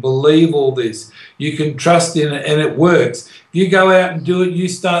 You can believe all this. You can trust in it, and it works. If you go out and do it, you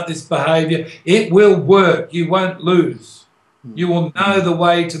start this behaviour, it will work. You won't lose. You will know the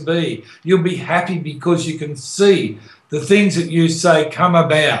way to be. You'll be happy because you can see the things that you say come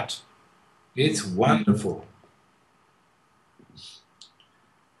about. It's wonderful.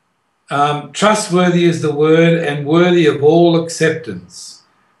 Trustworthy is the word and worthy of all acceptance,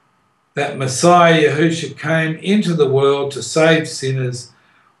 that Messiah Yahushua came into the world to save sinners,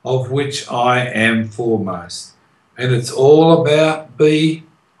 of which I am foremost. And it's all about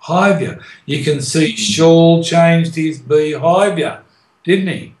behaviour. You can see Shaul changed his behaviour, didn't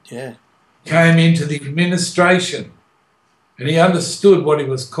he? Yeah. Came into the administration and he understood what he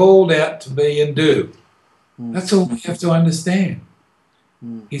was called out to be and do. That's all we have to understand.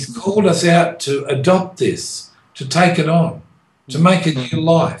 He's called us out to adopt this, to take it on, to make a new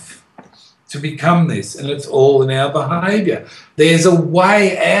life, to become this, and it's all in our behaviour. There's a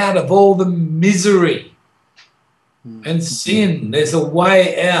way out of all the misery and sin. There's a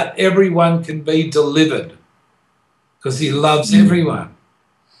way out. Everyone can be delivered because He loves everyone.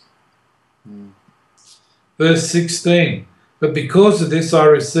 Verse 16, but because of this I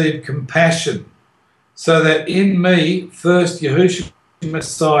received compassion, so that in me first Yahushua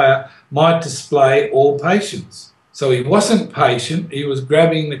Messiah might display all patience. So he wasn't patient. He was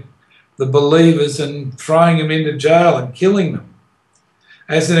grabbing the believers and throwing them into jail and killing them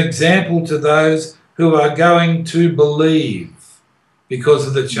as an example to those who are going to believe because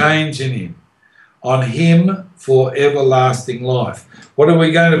of the change in Him, on Him for everlasting life. What are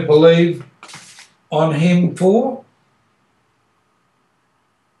we going to believe on Him for?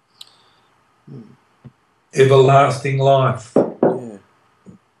 Everlasting life.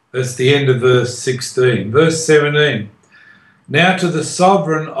 That's the end of verse 16. Verse 17. Now to the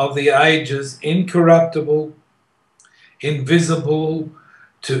sovereign of the ages, incorruptible, invisible,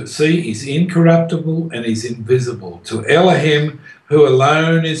 he's incorruptible and he's invisible. To Elohim, who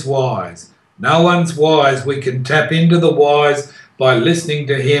alone is wise. No one's wise. We can tap into the wise by listening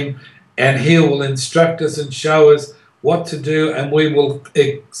to Him, and He will instruct us and show us what to do, and we will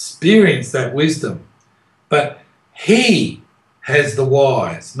experience that wisdom. But He has the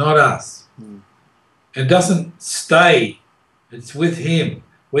wise, not us. It doesn't stay. It's with Him.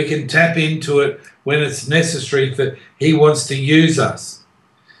 We can tap into it when it's necessary, for He wants to use us.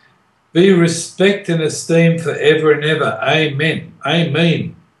 Be respect and esteem forever and ever. Amen.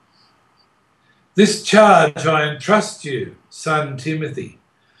 Amen. This charge I entrust you, son Timothy.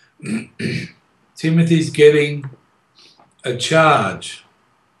 Timothy's getting a charge.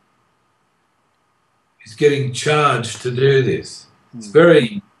 He's getting charged to do this. It's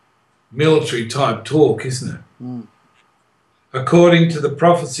very military type talk, isn't it? According to the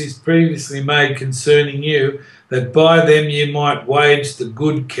prophecies previously made concerning you, that by them you might wage the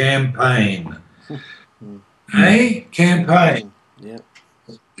good campaign. Campaign. Yep.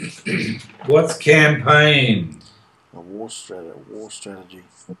 What's campaign? A war strategy.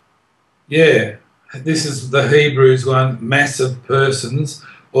 Yeah, this is the Hebrews one. Massive persons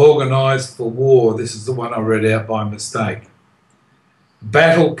organised for war. This is the one I read out by mistake.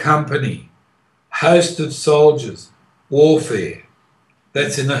 Battle company, host of soldiers, warfare.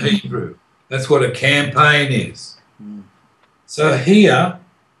 That's in the Hebrew. That's what a campaign is. So here,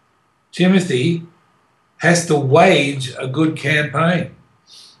 Timothy has to wage a good campaign.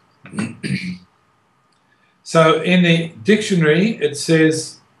 So in the dictionary, it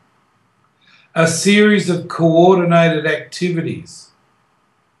says a series of coordinated activities,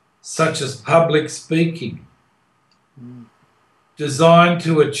 such as public speaking, designed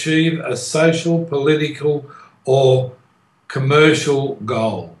to achieve a social, political, or commercial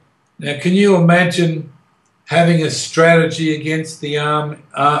goal. Now, can you imagine having a strategy against the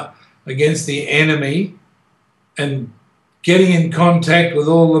against the enemy, and getting in contact with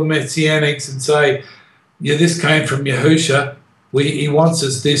all the Messianics and say, yeah, this came from Yahusha. He wants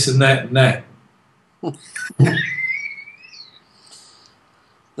us this and that and that.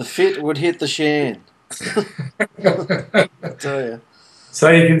 The fit would hit the shan. I tell you.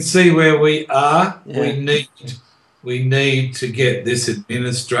 So you can see where we are. Yeah. We need to get this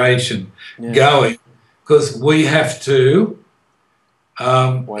administration Yeah. going, because we have to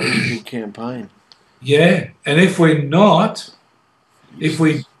Wage a good campaign. Yeah, and if we're not, if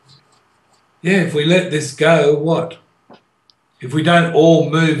we let this go, what? If we don't all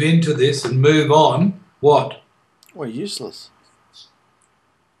move into this and move on, what? We're useless.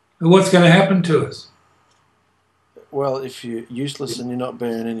 What's going to happen to us? Well, if you're useless and you're not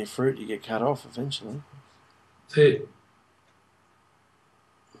bearing any fruit, you get cut off eventually. That's it.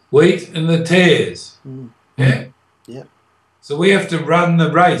 Wheat and the tares. Yeah? Yeah. So we have to run the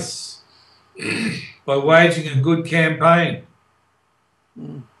race by waging a good campaign.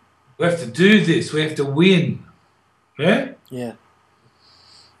 We have to do this. We have to win. Yeah? Yeah.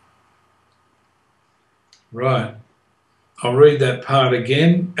 Right. I'll read that part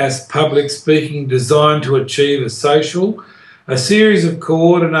again. As public speaking designed to achieve a series of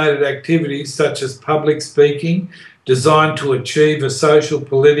coordinated activities such as public speaking designed to achieve a social,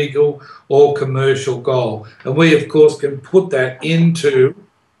 political or commercial goal. And we, of course, can put that into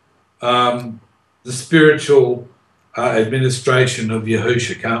the spiritual administration of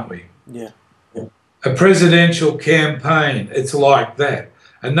Yahusha, can't we? Yeah. A presidential campaign, it's like that.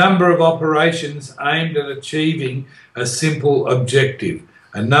 A number of operations aimed at achieving a simple objective.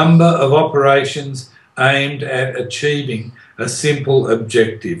 A number of operations aimed at achieving a simple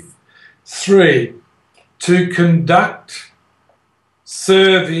objective. 3, to conduct,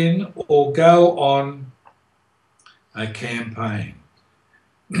 serve in, or go on a campaign.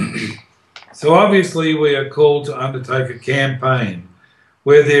 So obviously we are called to undertake a campaign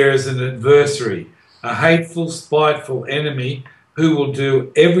where there is an adversary, a hateful, spiteful enemy who will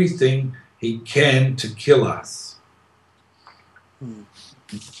do everything he can to kill us.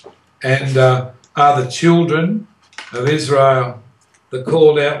 And are the children of Israel, the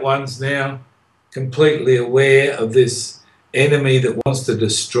called out ones now, completely aware of this enemy that wants to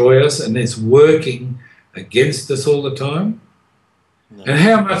destroy us and is working against us all the time? No. And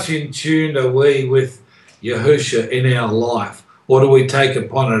how much in tune are we with Yahusha in our life? Or do we take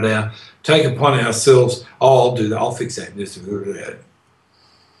upon ourselves, oh, I'll do that, I'll fix that,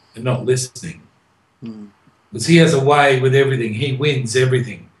 and not listening? Because he has a way with everything. He wins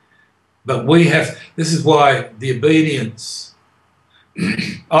everything. But this is why the obedience,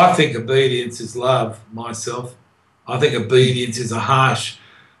 I think obedience is love myself. I think obedience is a harsh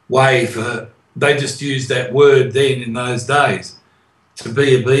way they just used that word then in those days. To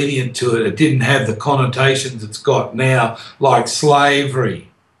be obedient to it, it didn't have the connotations it's got now, like slavery.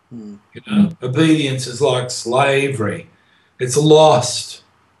 Obedience is like slavery. It's lost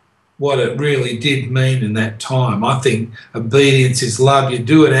what it really did mean in that time. I think obedience is love. You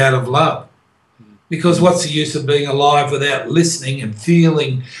do it out of love. Because what's the use of being alive without listening and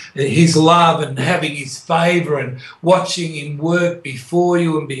feeling his love and having his favour and watching him work before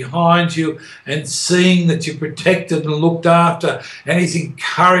you and behind you and seeing that you're protected and looked after, and he's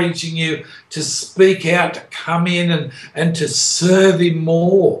encouraging you to speak out, to come in and to serve him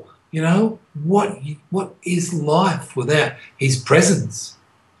more? What is life without his presence?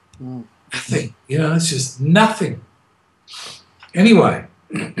 Nothing. It's just nothing. Anyway,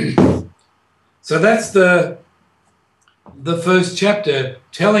 so that's the first chapter,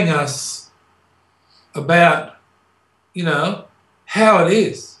 telling us about, how it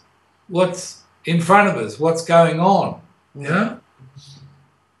is, what's in front of us, what's going on. Got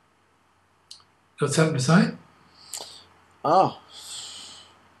something to say? Oh.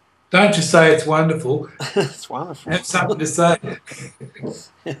 Don't just say it's wonderful. It's wonderful. Have something to say.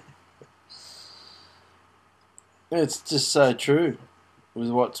 It's just so true with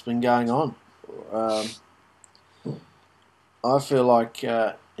what's been going on. I feel like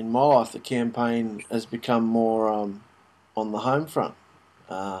in my life the campaign has become more on the home front.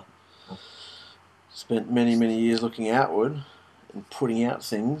 Spent many years looking outward and putting out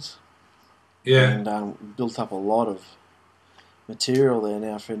things. Yeah. And built up a lot of material there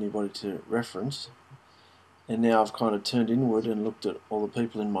now for anybody to reference. And now I've kind of turned inward and looked at all the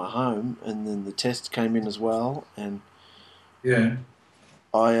people in my home, and then the test came in as well, and yeah,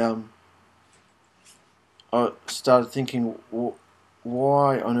 I started thinking,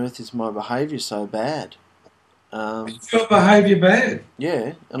 why on earth is my behaviour so bad? It's your behaviour bad.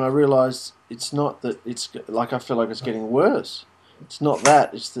 Yeah, and I realised it's not that it's like I feel like it's getting worse. It's not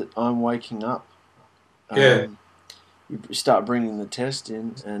that, it's that I'm waking up. Yeah. You start bringing the test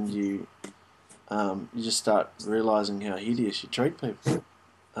in, and you just start realising how hideous you treat people.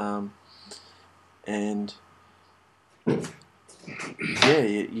 And yeah,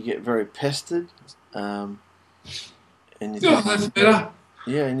 you get very pestered. And you think, That's better.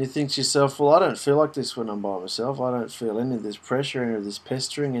 yeah, and you think to yourself, well, I don't feel like this when I'm by myself. I don't feel any of this pressure, any of this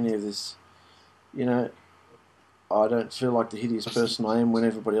pestering, any of this, you know, I don't feel like the hideous person I am when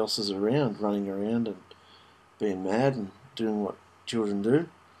everybody else is around, running around and being mad and doing what children do.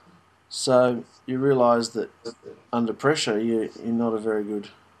 So you realise that under pressure, you're not a very good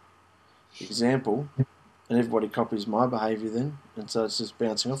example, and everybody copies my behaviour then, and so it's just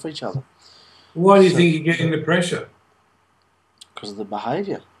bouncing off each other. Why do you think you're getting the pressure? Because of the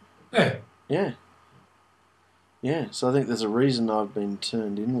behaviour. Yeah. Yeah. Yeah, so I think there's a reason I've been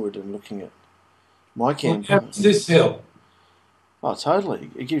turned inward and looking at my campaign. How does this help? Oh,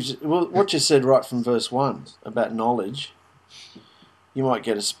 totally. It gives what you said right from verse 1 about knowledge. You might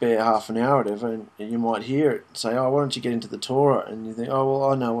get a spare half an hour or whatever, and you might hear it say, oh, why don't you get into the Torah? And you think, oh,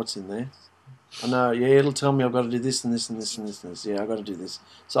 well, I know what's in there. I know, yeah, it'll tell me I've got to do this and this and this and this and this. Yeah, I've got to do this.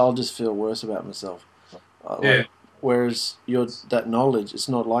 So I'll just feel worse about myself. Yeah. Whereas that knowledge, it's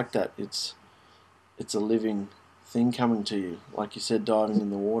not like that. It's a living thing coming to you. Like you said, diving in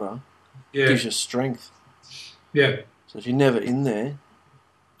the water. Yeah. It gives you strength. Yeah. So if you're never in there,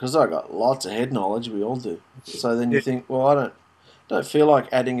 because I got lots of head knowledge, we all do. So then you think, well, I don't feel like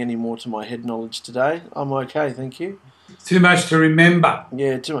adding any more to my head knowledge today. I'm okay, thank you. Too much to remember.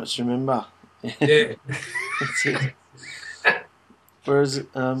 Yeah, too much to remember. Yeah. That's it. Whereas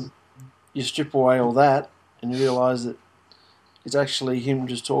you strip away all that and you realise that it's actually him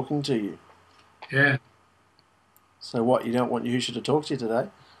just talking to you. Yeah. So what, you don't want Yahusha to talk to you today?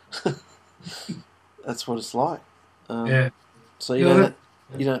 That's what it's like. Yeah. So you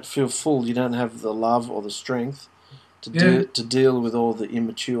don't feel full. You don't have the love or the strength to deal with all the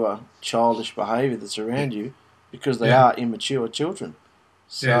immature, childish behaviour that's around you, because they are immature children.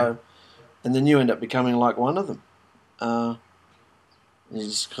 So, and then you end up becoming like one of them. You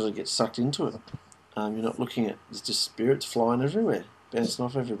just kind of get sucked into it. You're not looking at, there's just spirits flying everywhere, bouncing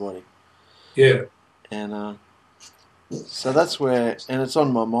off everybody. Yeah. And so that's where, and it's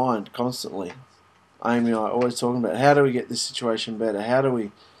on my mind constantly. Amy and I are always talking about, how do we get this situation better? How do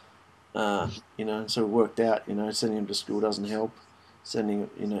we, so we worked out, sending him to school doesn't help. Sending,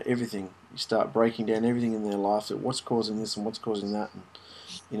 everything. You start breaking down everything in their life, that what's causing this and what's causing that. And,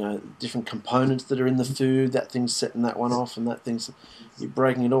 different components that are in the food, that thing's setting that one off and that thing's, you're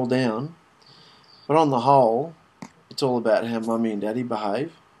breaking it all down. But on the whole, it's all about how mummy and daddy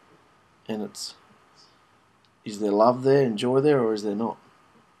behave. And is there love there and joy there, or is there not?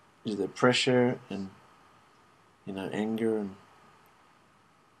 Is there pressure and, anger? And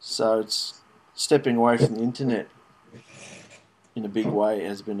so it's stepping away from the internet in a big way. It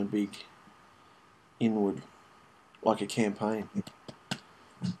has been a big inward, like a campaign.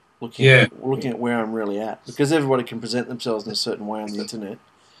 Looking at where I'm really at. Because everybody can present themselves in a certain way on the internet.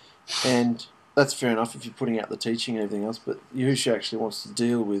 And that's fair enough if you're putting out the teaching and everything else, but Yahusha actually wants to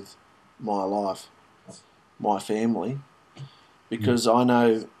deal with my life, my family. Because I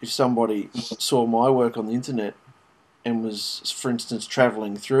know if somebody saw my work on the internet and was, for instance,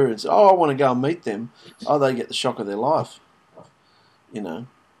 travelling through and said, oh, I want to go and meet them, they get the shock of their life,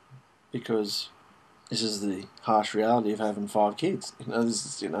 because this is the harsh reality of having 5 kids. This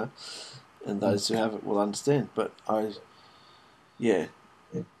is, and those who have it will understand. But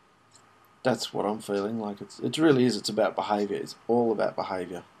that's what I'm feeling like. It really is. It's about behaviour. It's all about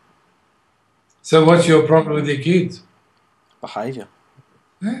behaviour. So what's your problem with your kids? Behaviour.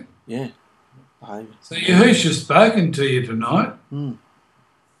 Yeah. Yeah. Behaviour. So Yahusha's spoken to you tonight.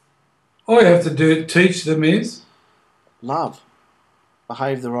 All you have to do teach them is love.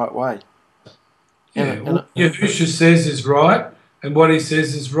 Behave the right way. What Yahusha says is right and what he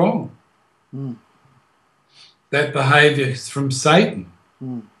says is wrong. That behaviour is from Satan.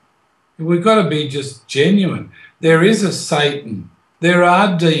 We've got to be just genuine. There is a Satan. There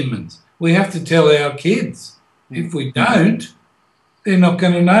are demons. We have to tell our kids. If we don't, they're not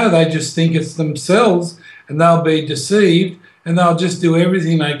going to know. They just think it's themselves and they'll be deceived and they'll just do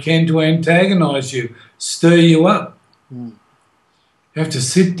everything they can to antagonise you, stir you up. You have to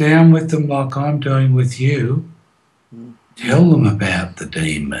sit down with them like I'm doing with you. Tell them about the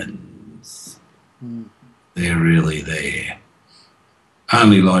demons. They're really there.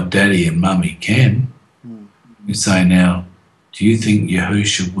 Only like Daddy and Mummy can. You say, now, do you think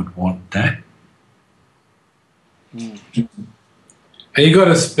Yahusha would want that? Mm. And you got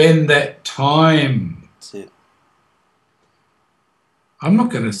to spend that time. That's it. I'm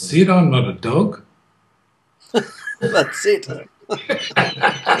not going to sit. I'm not a dog. That's it.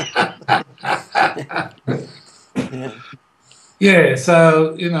 Yeah. Yeah,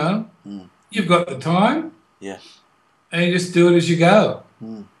 so, you know, Mm. you've got the time. Yeah. And you just do it as you go.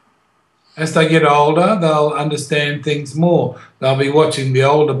 Mm. As they get older, they'll understand things more. They'll be watching the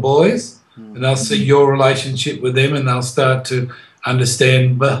older boys and they'll see your relationship with them and they'll start to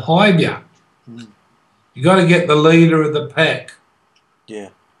understand behaviour. Mm. You got to get the leader of the pack. Yeah.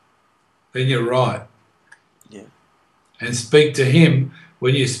 Then you're right. Yeah. And speak to him.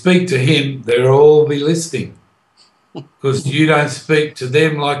 When you speak to him, they'll all be listening because you don't speak to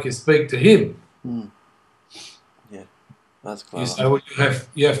them like you speak to him. Mm. Yeah. That's You clever. say, well,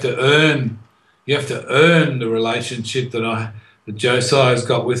 you have to earn the relationship that Josiah's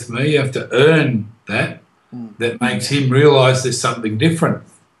got with me. You have to earn that. Mm. That makes him realise there's something different.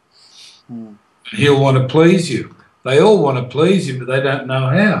 Mm. He'll want to please you. They all want to please you, but they don't know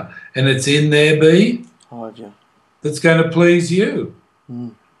how. And it's in there, B, Hide you. that's going to please you.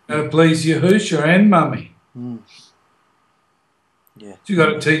 Mm. Going to please Yahusha and Mummy. Mm. Yeah. So you've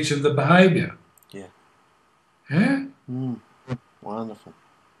got to teach them the behaviour. Yeah. Yeah? Mm. Wonderful.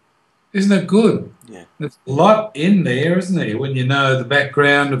 Isn't it good? Yeah. There's a lot in there, isn't there, when you know the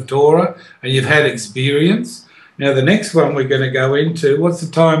background of Torah and you've had experience. Now, the next one we're going to go into, what's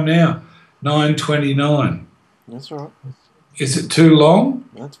the time now? 9:29. That's all right. Is it too long?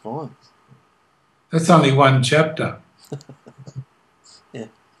 That's fine. That's only one chapter. Yeah.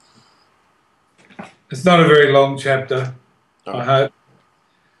 It's not a very long chapter, I hope.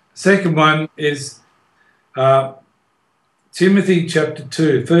 Second one is Timothy chapter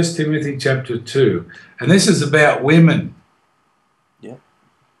 2, 1 Timothy chapter 2. And this is about women. Yeah.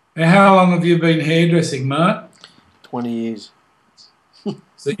 Now, how long have you been hairdressing, Mark? 20 years.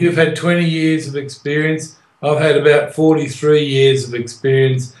 So you've had 20 years of experience. I've had about 43 years of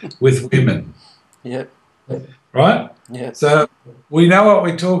experience with women. Yep. Right? Yeah. So we know what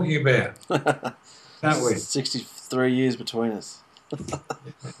we're talking about, don't we? 63 years between us.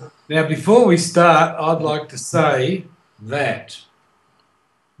 Now, before we start, I'd like to say that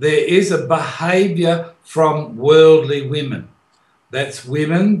there is a behaviour from worldly women. That's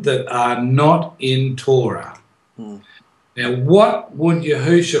women that are not in Torah. Mm. Now, what would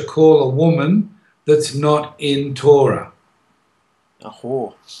Yahusha call a woman that's not in Torah? A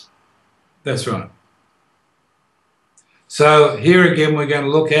whore. That's right. So here again, we're going to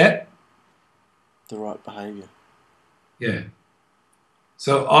look at The right behaviour. Yeah.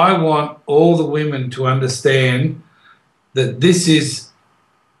 So I want all the women to understand that this is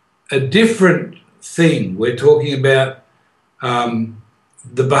a different thing. We're talking about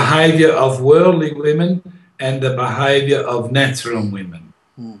the behaviour of worldly women and the behaviour of NATSARIM women.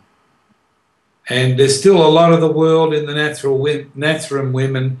 Mm. And there's still a lot of the world in the NATSARIM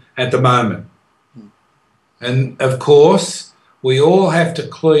women at the moment. Mm. And, of course, we all have to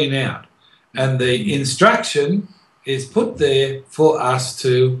clean out. And the instruction is put there for us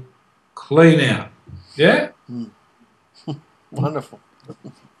to clean out. Yeah? Mm. Wonderful.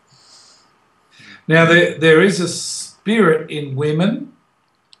 Now, there is a spirit in women.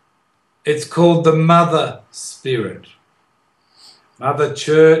 It's called the mother spirit. Mother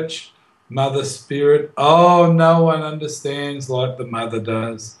church, mother spirit. Oh, no one understands like the mother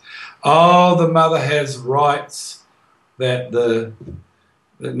does. Oh, the mother has rights that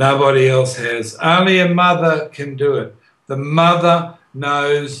nobody else has. Only a mother can do it. The mother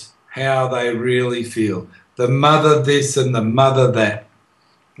knows how they really feel. The mother this and the mother that.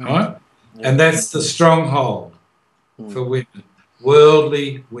 Right? Yeah. And that's the stronghold for women,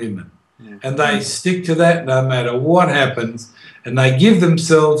 worldly women. And they stick to that no matter what happens, and they give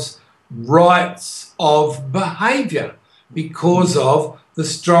themselves rights of behaviour because of the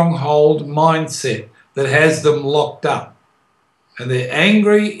stronghold mindset that has them locked up. And they're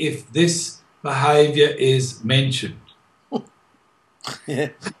angry if this behaviour is mentioned. Yeah.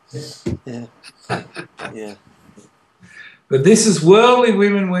 Yeah. Yeah. But this is worldly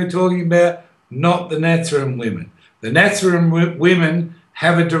women we're talking about, not the NATSARIM women. The NATSARIM women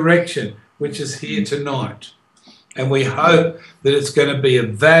have a direction, which is here tonight. And we hope that it's going to be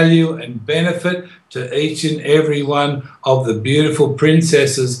of value and benefit to each and every one of the beautiful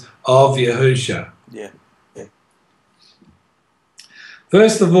princesses of Yahusha. Yeah. Yeah.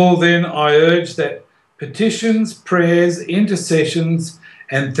 First of all, then, I urge that petitions, prayers, intercessions,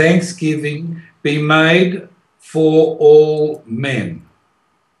 and thanksgiving be made for all men.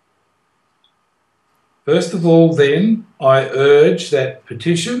 First of all, then, I urge that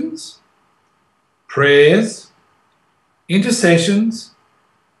petitions, prayers, intercessions,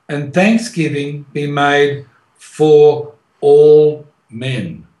 and thanksgiving be made for all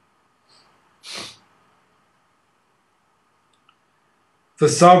men. For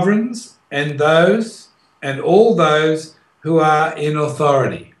sovereigns and all those who are in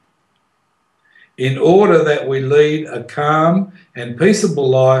authority, in order that we lead a calm and peaceable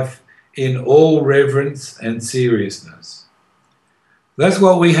life in all reverence and seriousness. That's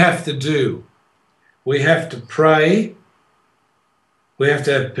what we have to do. We have to pray. We have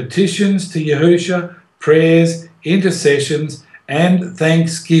to have petitions to Yahusha, prayers, intercessions, and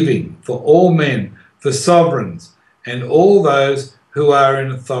thanksgiving for all men, for sovereigns, and all those who are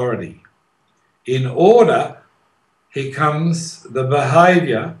in authority. In order, here comes the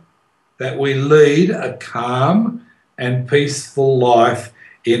behaviour that we lead a calm and peaceful life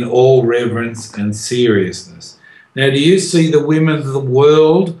in all reverence and seriousness. Now, do you see the women of the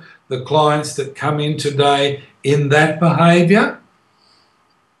world, the clients that come in today, in that behaviour?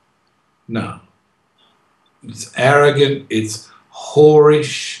 No. It's arrogant, it's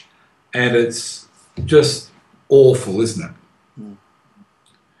whorish, and it's just awful, isn't it?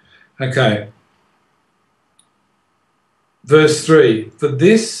 Okay. Verse 3, for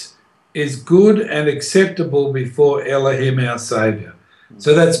this is good and acceptable before Elohim our Saviour.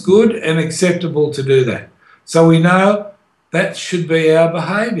 So that's good and acceptable to do that. So we know that should be our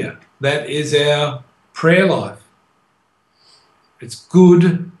behaviour. That is our prayer life. It's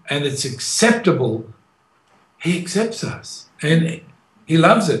good and it's acceptable. He accepts us and he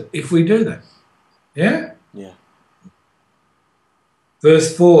loves it if we do that. Yeah? Yeah.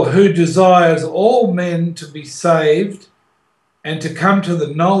 Verse 4, who desires all men to be saved and to come to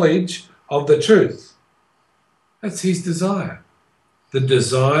the knowledge of the truth. That's his desire. The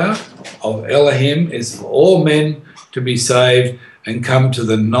desire of Elohim is for all men to be saved and come to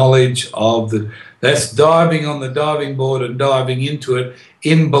the knowledge of the... That's diving on the diving board and diving into it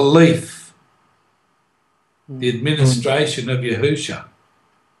in belief. The administration of Yahusha.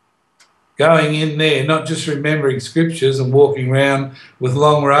 Going in there, not just remembering scriptures and walking around with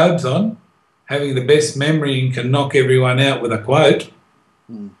long robes on, having the best memory and can knock everyone out with a quote.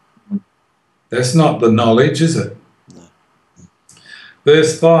 That's not the knowledge, is it? No.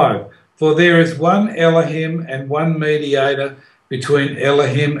 Verse 5, for there is one Elohim and one mediator between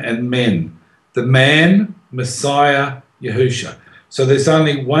Elohim and men, the man, Messiah, Yahusha. So there's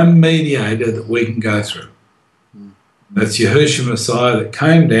only one mediator that we can go through. That's Yahusha Messiah that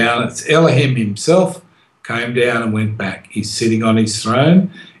came down. It's Elohim himself came down and went back. He's sitting on his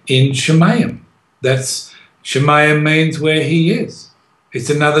throne in Shemayim. That's Shemayim means where he is. It's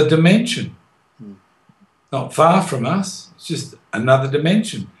another dimension. Not far from us. It's just another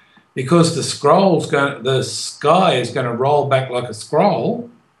dimension. Because the sky is going to roll back like a scroll,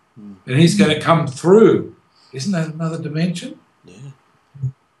 and he's going to come through. Isn't that another dimension? Yeah.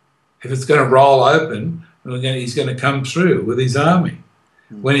 If it's going to roll open, he's going to come through with his army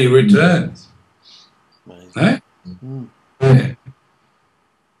when he returns. Eh? Yeah.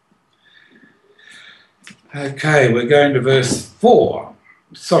 Okay, we're going to verse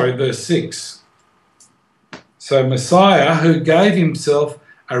 6. So Messiah, who gave himself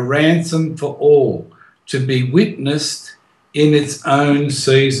a ransom for all, to be witnessed in its own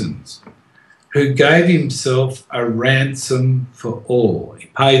seasons. Who gave himself a ransom for all. He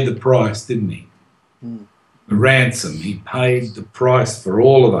paid the price, didn't he? The ransom. He paid the price for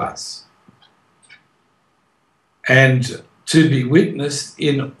all of us. And to be witnessed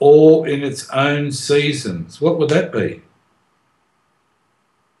in its own seasons. What would that be?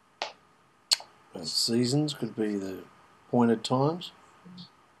 Seasons could be the appointed times.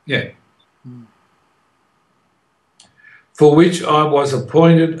 Yeah. For which I was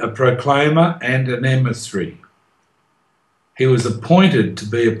appointed a proclaimer and an emissary. He was appointed to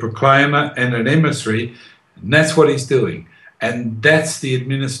be a proclaimer and an emissary, and that's what he's doing. And that's the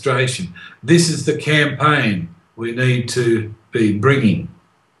administration. This is the campaign we need to be bringing.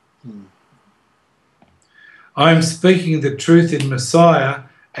 I am speaking the truth in Messiah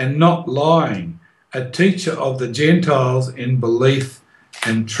and not lying, a teacher of the Gentiles in belief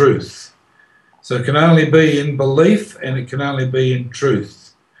and truth. So it can only be in belief and it can only be in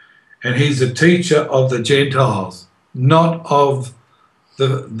truth. And he's a teacher of the Gentiles, not of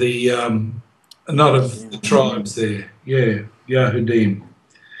the tribes there. Yeah, Yahudim.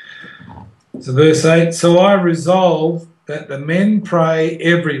 So verse 8, so I resolve that the men pray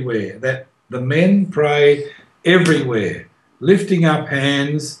everywhere, lifting up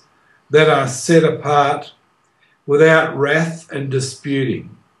hands that are set apart without wrath and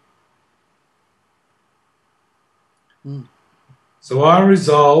disputing. So I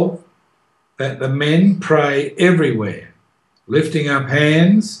resolve that the men pray everywhere. lifting up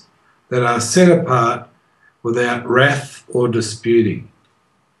hands that are set apart without wrath or disputing.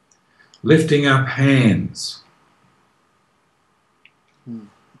 Lifting up hands.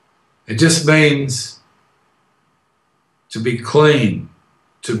 It just means to be clean,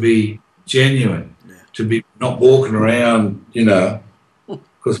 to be genuine, to be not walking around, you know,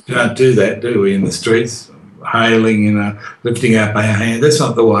 because we don't do that, do we, in the streets, hailing, you know, lifting up our hand. That's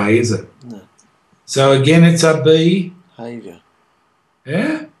not the way, is it? No. So again, it's a behaviour.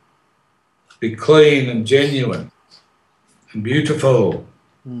 Yeah? Be clean and genuine and beautiful.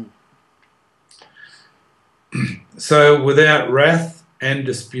 So without wrath and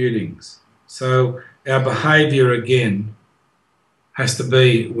disputings. So our behaviour again has to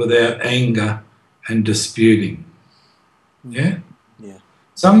be without anger and disputing. Yeah? Yeah.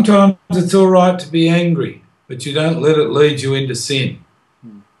 Sometimes it's all right to be angry, but you don't let it lead you into sin.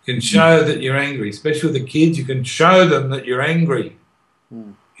 You can show that you're angry, especially with the kids. You can show them that you're angry,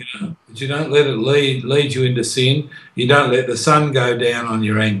 you know, but you don't let it lead you into sin. You don't let the sun go down on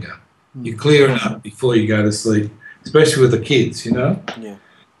your anger. You clear it up before you go to sleep, especially with the kids, you know. Yeah.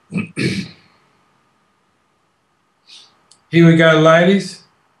 Here we go, ladies.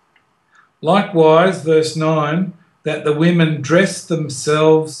 Likewise, verse 9, that the women dress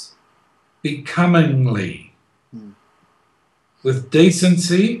themselves becomingly, with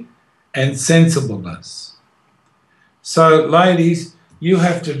decency and sensibleness. So, ladies, you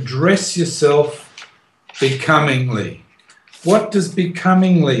have to dress yourself becomingly. What does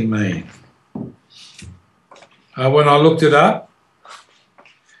becomingly mean? When I looked it up,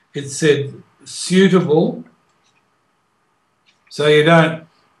 it said suitable, so you don't,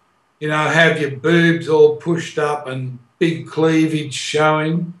 you know, have your boobs all pushed up and big cleavage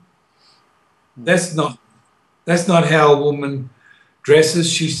showing. That's not how a woman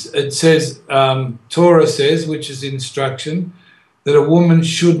dresses. It says, Torah says, which is instruction, that a woman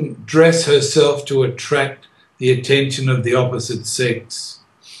shouldn't dress herself to attract the attention of the opposite sex.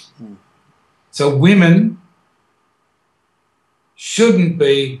 So women shouldn't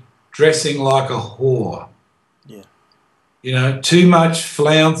be dressing like a whore. Yeah. You know, too much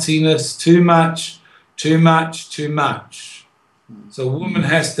flounciness, too much. So a woman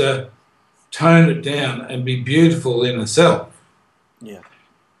has to tone it down and be beautiful in herself. Yeah.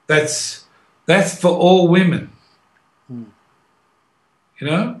 That's for all women. You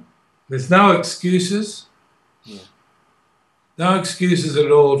know, there's no excuses. Yeah. No excuses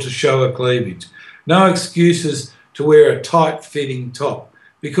at all to show a cleavage. No excuses to wear a tight-fitting top,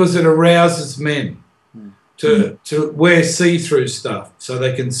 because it arouses men to wear see-through stuff so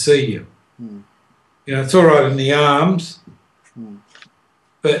they can see you. You know, it's all right in the arms,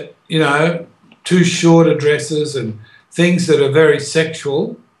 but, you know, too shorter dresses and things that are very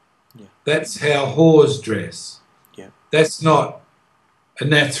sexual, that's how whores dress. Yeah. That's not a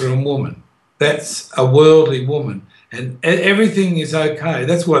NATSARIM woman. That's a worldly woman. And everything is okay.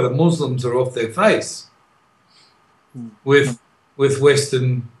 That's why the Muslims are off their face with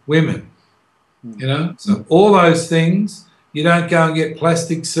Western women. You know? So all those things, you don't go and get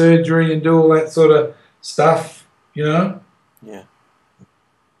plastic surgery and do all that sort of stuff, you know? Yeah.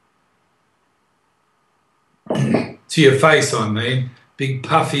 To your face, I mean. Big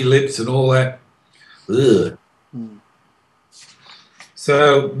puffy lips and all that. Ugh.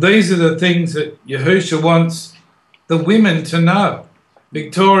 So these are the things that Yahusha wants the women to know.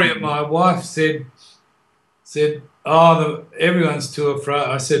 Victoria, my wife, said, oh, everyone's too afraid.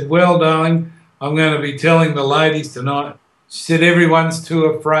 I said, well, darling, I'm going to be telling the ladies tonight. She said, everyone's too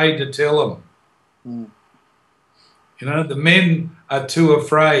afraid to tell them. You know, the men are too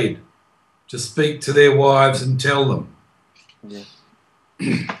afraid to speak to their wives and tell them. Yeah.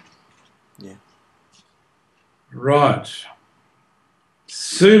 Yeah. Right.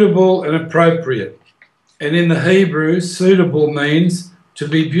 Suitable and appropriate. And in the Hebrew, suitable means to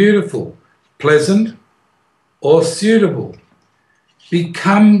be beautiful, pleasant, or suitable.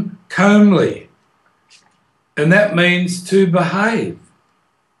 Become comely. And that means to behave.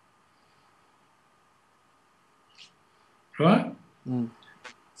 Right?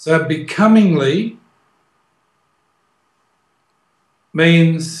 So becomingly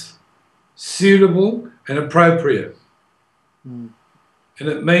means suitable and appropriate. And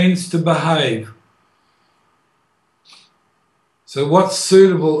it means to behave. So what's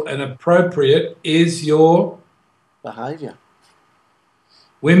suitable and appropriate is your behaviour.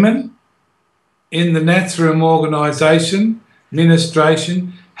 Women in the NATSARIM organisation,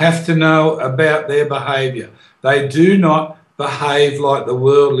 administration, have to know about their behaviour. They do not behave like the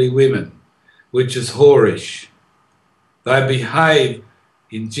worldly women, which is whorish. They behave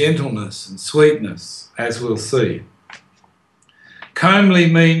in gentleness and sweetness, as we'll see.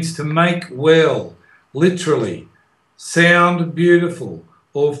 Comely means to make well, literally, sound beautiful,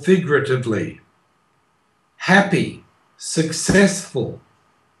 or figuratively. Happy, successful,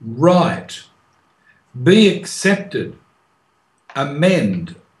 right. Be accepted,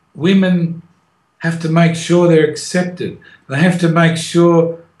 amend. Women have to make sure they're accepted. They have to make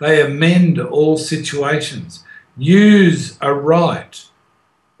sure they amend all situations. Use a right.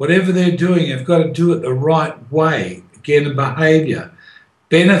 Whatever they're doing, they've got to do it the right way. Again, a behaviour.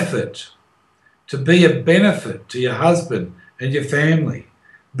 Benefit. To be a benefit to your husband and your family.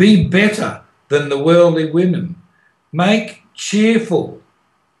 Be better than the worldly women. Make cheerful.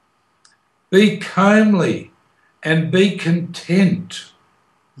 Be comely and be content.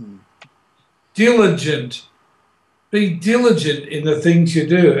 Diligent. Be diligent in the things you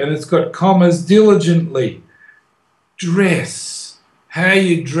do. And it's got commas, diligently. Dress. How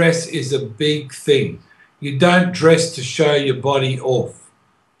you dress is a big thing. You don't dress to show your body off.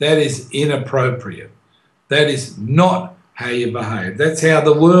 That is inappropriate. That is not how you behave. That's how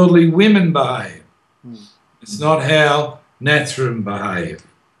the worldly women behave. It's not how NATSARIM behave.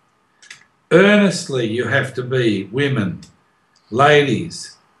 Earnestly you have to be, women,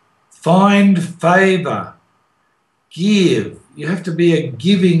 ladies. Find favour. Give. You have to be a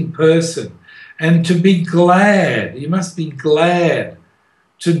giving person. And to be glad. You must be glad.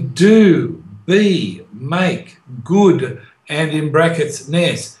 To do, be, make, good, and in brackets,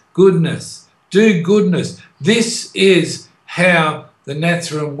 ness, goodness. Do goodness. This is how the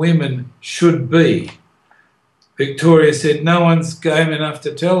NATSARIM women should be. Victoria said no one's game enough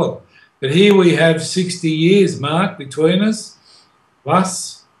to tell them. But here we have 60 years, Mark, between us.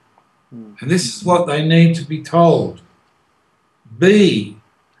 And this is what they need to be told. Be,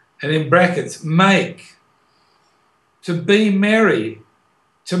 and in brackets, make. To be merry,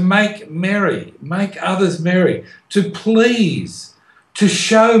 to make merry, make others merry. To please, to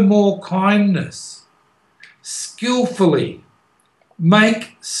show more kindness. Skillfully,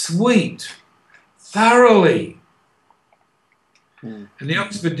 make sweet, thoroughly. And the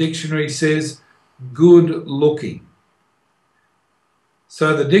Oxford Dictionary says good looking.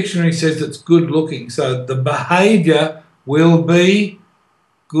 So the dictionary says it's good looking. So the behaviour will be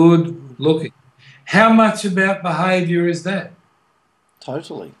good looking. How much about behaviour is that?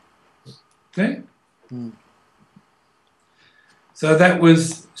 Totally. Okay? So that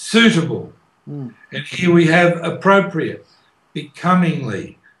was suitable. And here we have appropriate,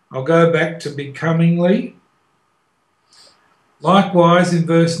 becomingly. I'll go back to becomingly. Likewise, in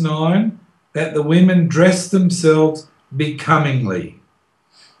verse 9, that the women dress themselves becomingly.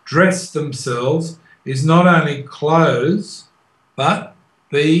 Dress themselves is not only clothes, but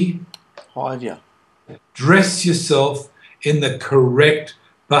behaviour. Dress yourself in the correct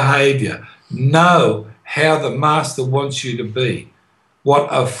behaviour. Know how the Master wants you to be. What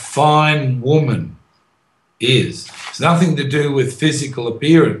a fine woman is. It's nothing to do with physical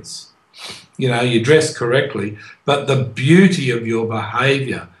appearance. You know, you dress correctly, but the beauty of your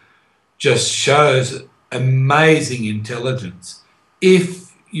behaviour just shows amazing intelligence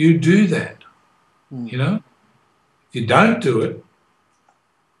if you do that. You know, if you don't do it,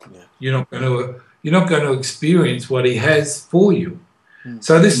 you're not going to experience what he has for you.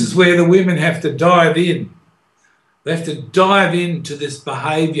 So this is where the women have to dive in. They have to dive into this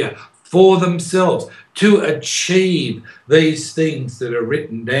behaviour for themselves to achieve these things that are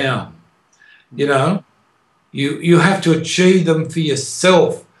written down. You know, you have to achieve them for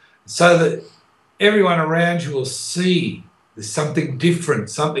yourself so that everyone around you will see there's something different,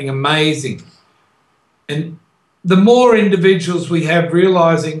 something amazing. And the more individuals we have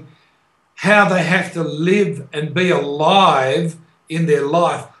realising how they have to live and be alive in their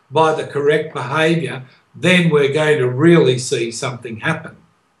life by the correct behaviour, then we're going to really see something happen.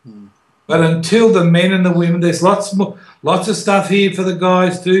 But until the men and the women, there's lots of stuff here for the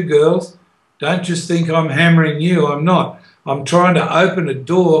guys too, girls. Don't just think I'm hammering you. I'm not. I'm trying to open a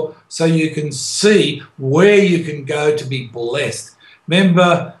door so you can see where you can go to be blessed.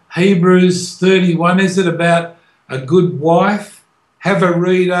 Remember Hebrews 31, is it, about a good wife? Have a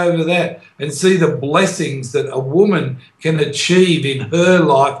read over that and see the blessings that a woman can achieve in her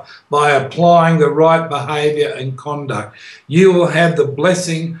life by applying the right behaviour and conduct. You will have the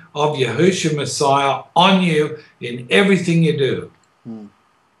blessing of Yahushua Messiah on you in everything you do.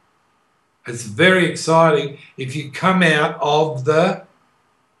 It's very exciting if you come out of the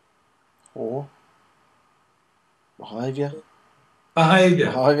behaviour.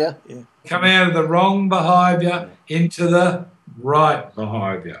 Behaviour. Yeah. Come out of the wrong behaviour into the right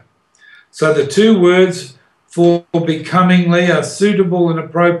behaviour. So the two words for becomingly are suitable and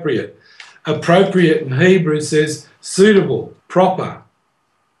appropriate. Appropriate in Hebrew says suitable, proper,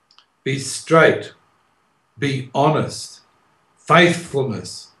 be straight, be honest,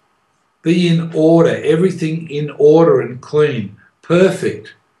 faithfulness, be in order, everything in order and clean,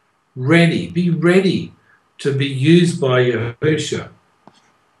 perfect, ready, be ready to be used by Yahushua.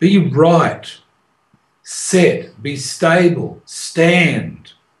 Be right, set, be stable,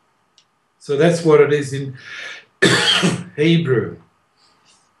 stand. So that's what it is in Hebrew.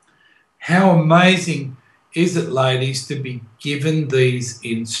 How amazing is it, ladies, to be given these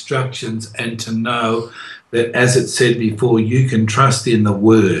instructions and to know that, as it said before, you can trust in the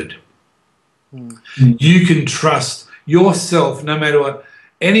word. You can trust yourself no matter what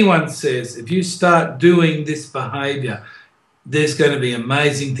anyone says. If you start doing this behaviour, there's going to be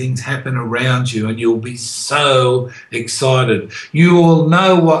amazing things happen around you and you'll be so excited. You will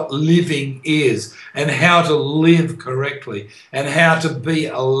know what living is and how to live correctly and how to be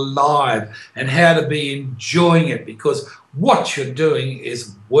alive and how to be enjoying it, because what you're doing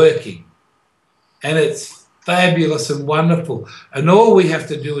is working and it's fabulous and wonderful. And all we have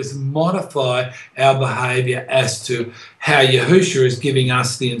to do is modify our behaviour as to how Yahushua is giving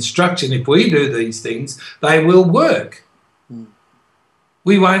us the instruction. If we do these things, they will work.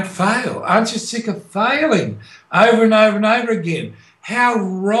 We won't fail. Aren't you sick of failing over and over and over again? How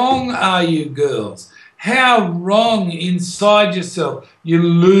wrong are you, girls? How wrong inside yourself. You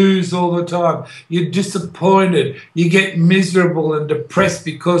lose all the time. You're disappointed. You get miserable and depressed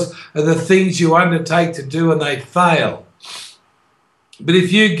because of the things you undertake to do and they fail. But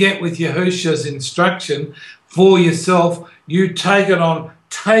if you get with Yahushua's instruction for yourself, you take it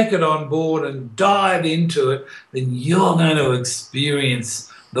on board and dive into it, then you're going to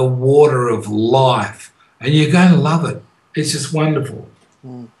experience the water of life and you're going to love it. It's just wonderful.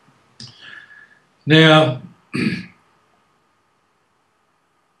 Now,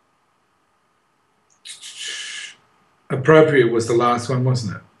 appropriate was the last one,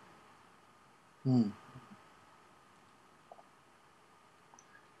 wasn't it?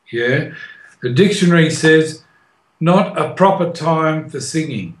 Yeah. The dictionary says, not a proper time for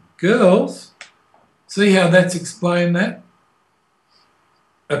singing. Girls, see how that's explained that?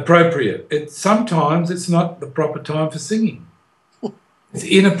 Appropriate. Sometimes it's not the proper time for singing. It's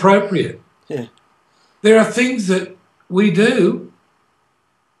inappropriate. Yeah. There are things that we do,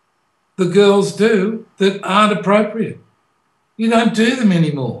 the girls do, that aren't appropriate. You don't do them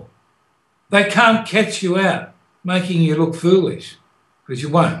anymore. They can't catch you out, making you look foolish, because you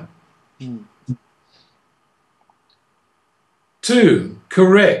won't. 2,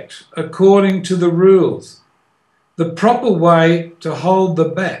 correct, according to the rules. The proper way to hold the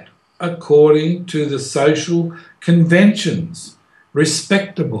bat, according to the social conventions.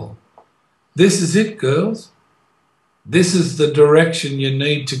 Respectable. This is it, girls. This is the direction you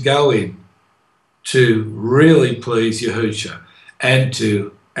need to go in to really please Yahushua and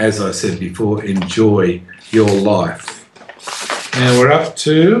to, as I said before, enjoy your life. Now we're up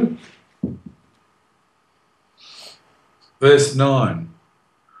to verse 9.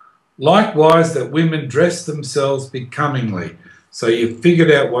 Likewise, that women dress themselves becomingly. So you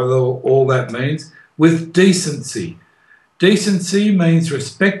figured out what all that means. With decency. Decency means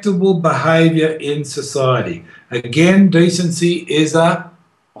respectable behaviour in society. Again, decency is a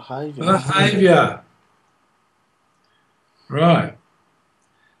behaviour. Right.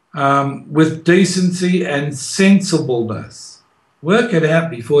 With decency and sensibleness. Work it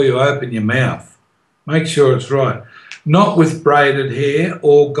out before you open your mouth. Make sure it's right. Not with braided hair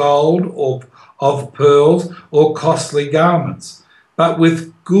or gold or of pearls or costly garments, but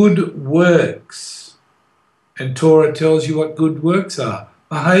with good works. And Torah tells you what good works are.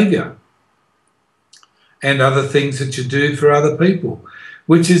 Behaviour. And other things that you do for other people,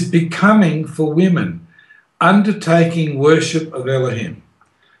 which is becoming for women, undertaking worship of Elohim.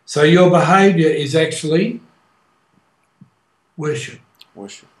 So your behaviour is actually worship.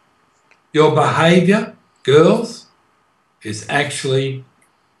 Worship. Your behaviour, girls, is actually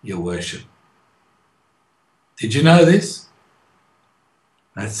your worship. Did you know this?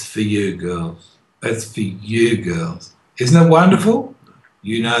 That's for you, girls. That's for you, girls. Isn't it wonderful?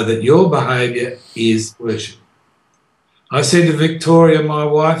 You know that your behaviour is worship. I said to Victoria, my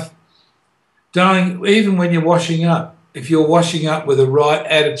wife, darling, even when you're washing up, if you're washing up with the right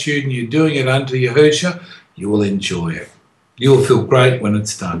attitude and you're doing it unto Yahushua, you will enjoy it. You'll feel great when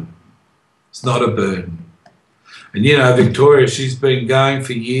it's done. It's not a burden. And you know, Victoria, she's been going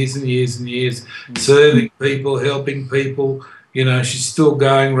for years and years and years, serving people, helping people. You know, she's still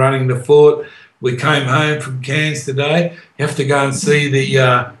going, running the fort. We came home from Cairns today. You have to go and see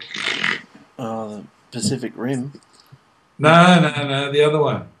the... the Pacific Rim. No, the other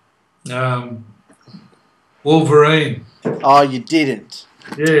one. Wolverine. Oh, you didn't.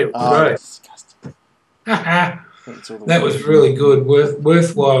 Yeah, it was Oh, great. disgusting. That was really good,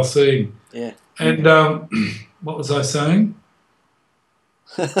 worthwhile seeing. Yeah. And what was I saying?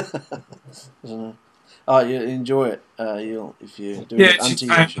 I don't know. Oh, you enjoy it. You'll if you do Yeah, it unto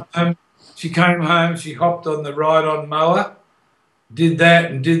you. she came home, she hopped on the ride-on mower, did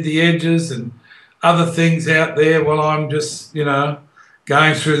that and did the edges and other things out there while I'm just,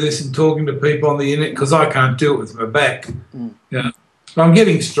 going through this and talking to people on the internet because I can't do it with my back. But I'm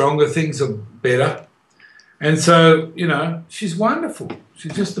getting stronger, things are better. And so, she's wonderful.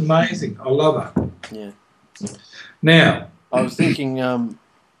 She's just amazing. I love her. Yeah. Now, I was thinking,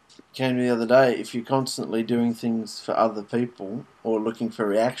 came to me the other day, if you're constantly doing things for other people or looking for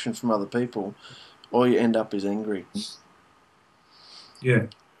reaction from other people, all you end up is angry. Yeah.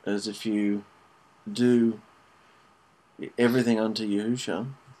 As if you do everything unto Yahusha,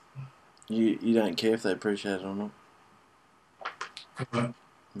 you don't care if they appreciate it or not. Right.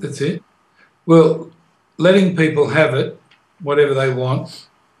 That's it. Well, letting people have it, whatever they want,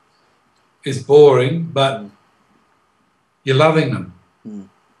 is boring, but you're loving them.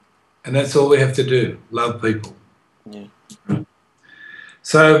 And that's all we have to do, love people. Yeah.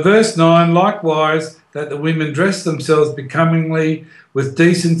 So verse 9, likewise, that the women dress themselves becomingly with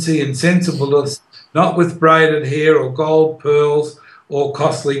decency and sensibleness, not with braided hair or gold pearls or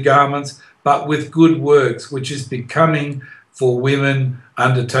costly garments, but with good works, which is becoming for women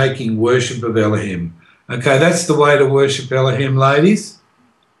undertaking worship of Elohim. Okay, that's the way to worship Elohim, ladies.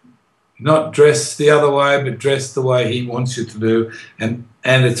 Not dress the other way, but dress the way he wants you to do. And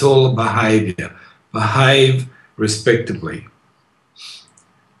it's all a behaviour. Behave respectably.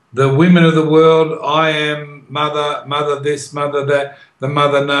 The women of the world, I am mother this, mother that. The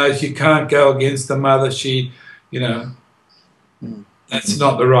mother knows you can't go against the mother. She, that's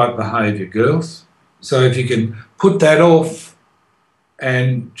not the right behaviour, girls. So if you can put that off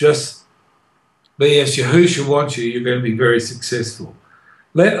and just be as Yahusha wants you, you're going to be very successful.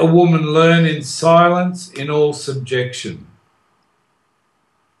 Let a woman learn in silence in all subjection.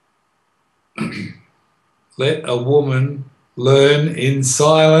 Let a woman learn in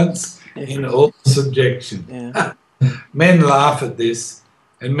silence in all subjection. Yeah. Men laugh at this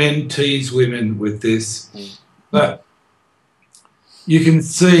and men tease women with this. But you can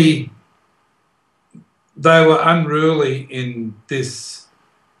see they were unruly in this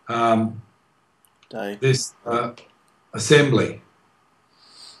assembly.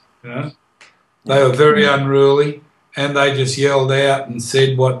 They were very unruly and they just yelled out and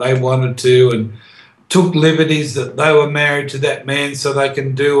said what they wanted to and took liberties that they were married to that man so they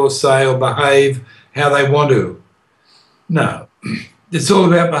can do or say or behave how they want to. No, it's all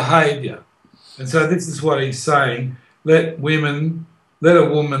about behaviour. And so this is what he's saying. Let a woman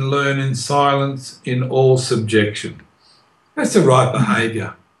learn in silence in all subjection. That's the right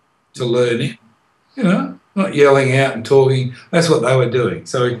behaviour to learn in, not yelling out and talking. That's what they were doing.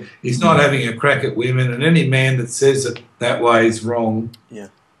 So he's not having a crack at women, and any man that says it that way is wrong. Yeah.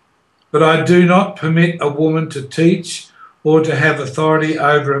 But I do not permit a woman to teach or to have authority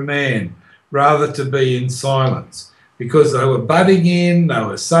over a man, rather to be in silence. Because they were butting in, they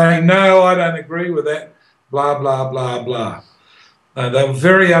were saying, no, I don't agree with that, blah, blah, blah, blah. They were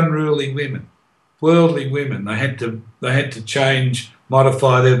very unruly women, worldly women. They had to change,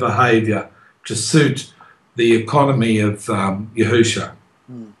 modify their behaviour to suit the economy of Yahusha.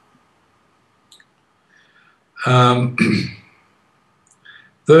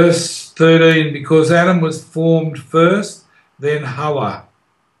 Verse 13, because Adam was formed first, then Hawa,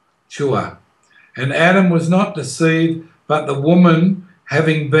 Shua. And Adam was not deceived, but the woman,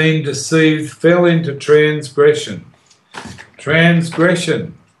 having been deceived, fell into transgression.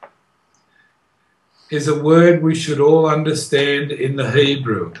 Transgression is a word we should all understand in the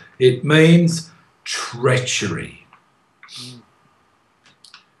Hebrew. It means treachery.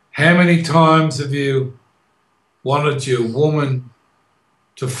 How many times have you wanted your woman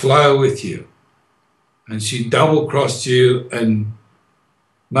to flow with you and she double-crossed you and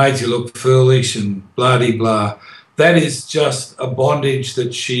made you look foolish and blah-de-blah? That is just a bondage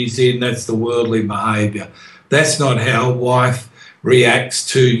that she's in. That's the worldly behaviour. That's not how a wife reacts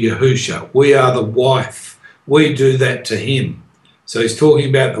to Yahusha. We are the wife. We do that to him. So he's talking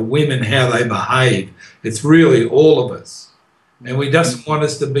about the women, how they behave. It's really all of us. And he doesn't want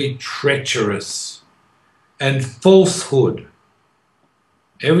us to be treacherous and falsehood.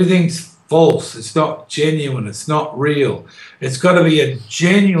 Everything's false. It's not genuine. It's not real. It's got to be a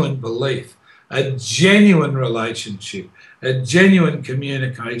genuine belief, a genuine relationship, a genuine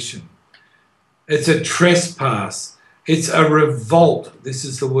communication. It's a trespass. It's a revolt. This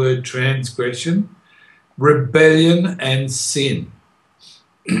is the word transgression, rebellion and sin.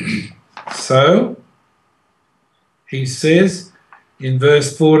 So, he says in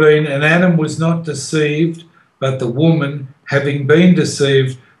verse 14, and Adam was not deceived, but the woman, having been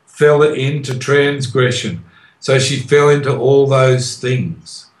deceived, fell into transgression. So she fell into all those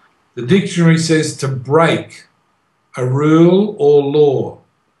things. The dictionary says to break a rule or law,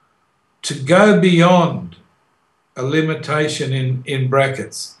 to go beyond a limitation in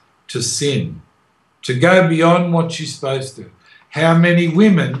brackets, to sin, to go beyond what you're supposed to. How many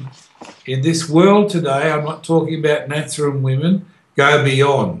women in this world today, I'm not talking about NATSARIM women, go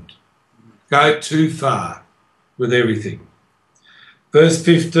beyond, go too far with everything. Verse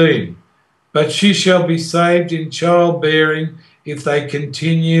 15, but she shall be saved in childbearing if they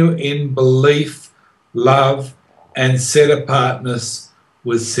continue in belief, love, and set apartness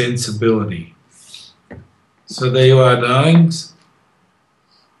with sensibility. So there you are, darlings.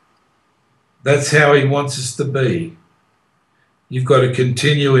 That's how he wants us to be. You've got to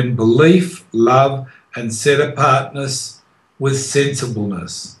continue in belief, love, and set apartness with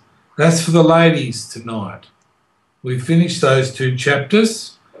sensibleness. That's for the ladies tonight. We've finished those 2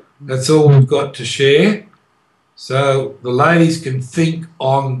 chapters. That's all we've got to share. So the ladies can think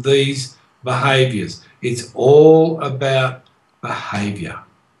on these behaviours. It's all about behaviour.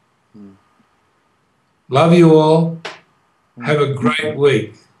 Love you all. Have a great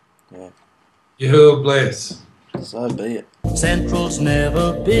week. Yeah. Yahuwah bless. So be it. Central's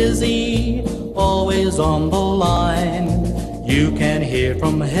never busy, always on the line. You can hear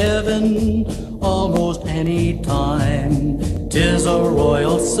from heaven almost any time. 'Tis a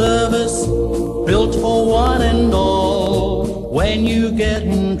royal service built for one and all. When you get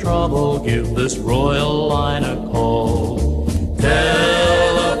in trouble, give this royal line a call.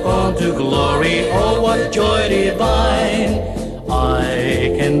 Telephone to glory, oh what joy divine.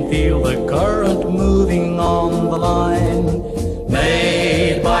 I can feel the current moving on the line.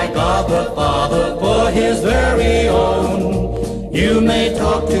 Made by God the Father for his very own. You may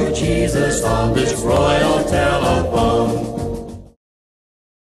talk to Jesus on this royal telephone.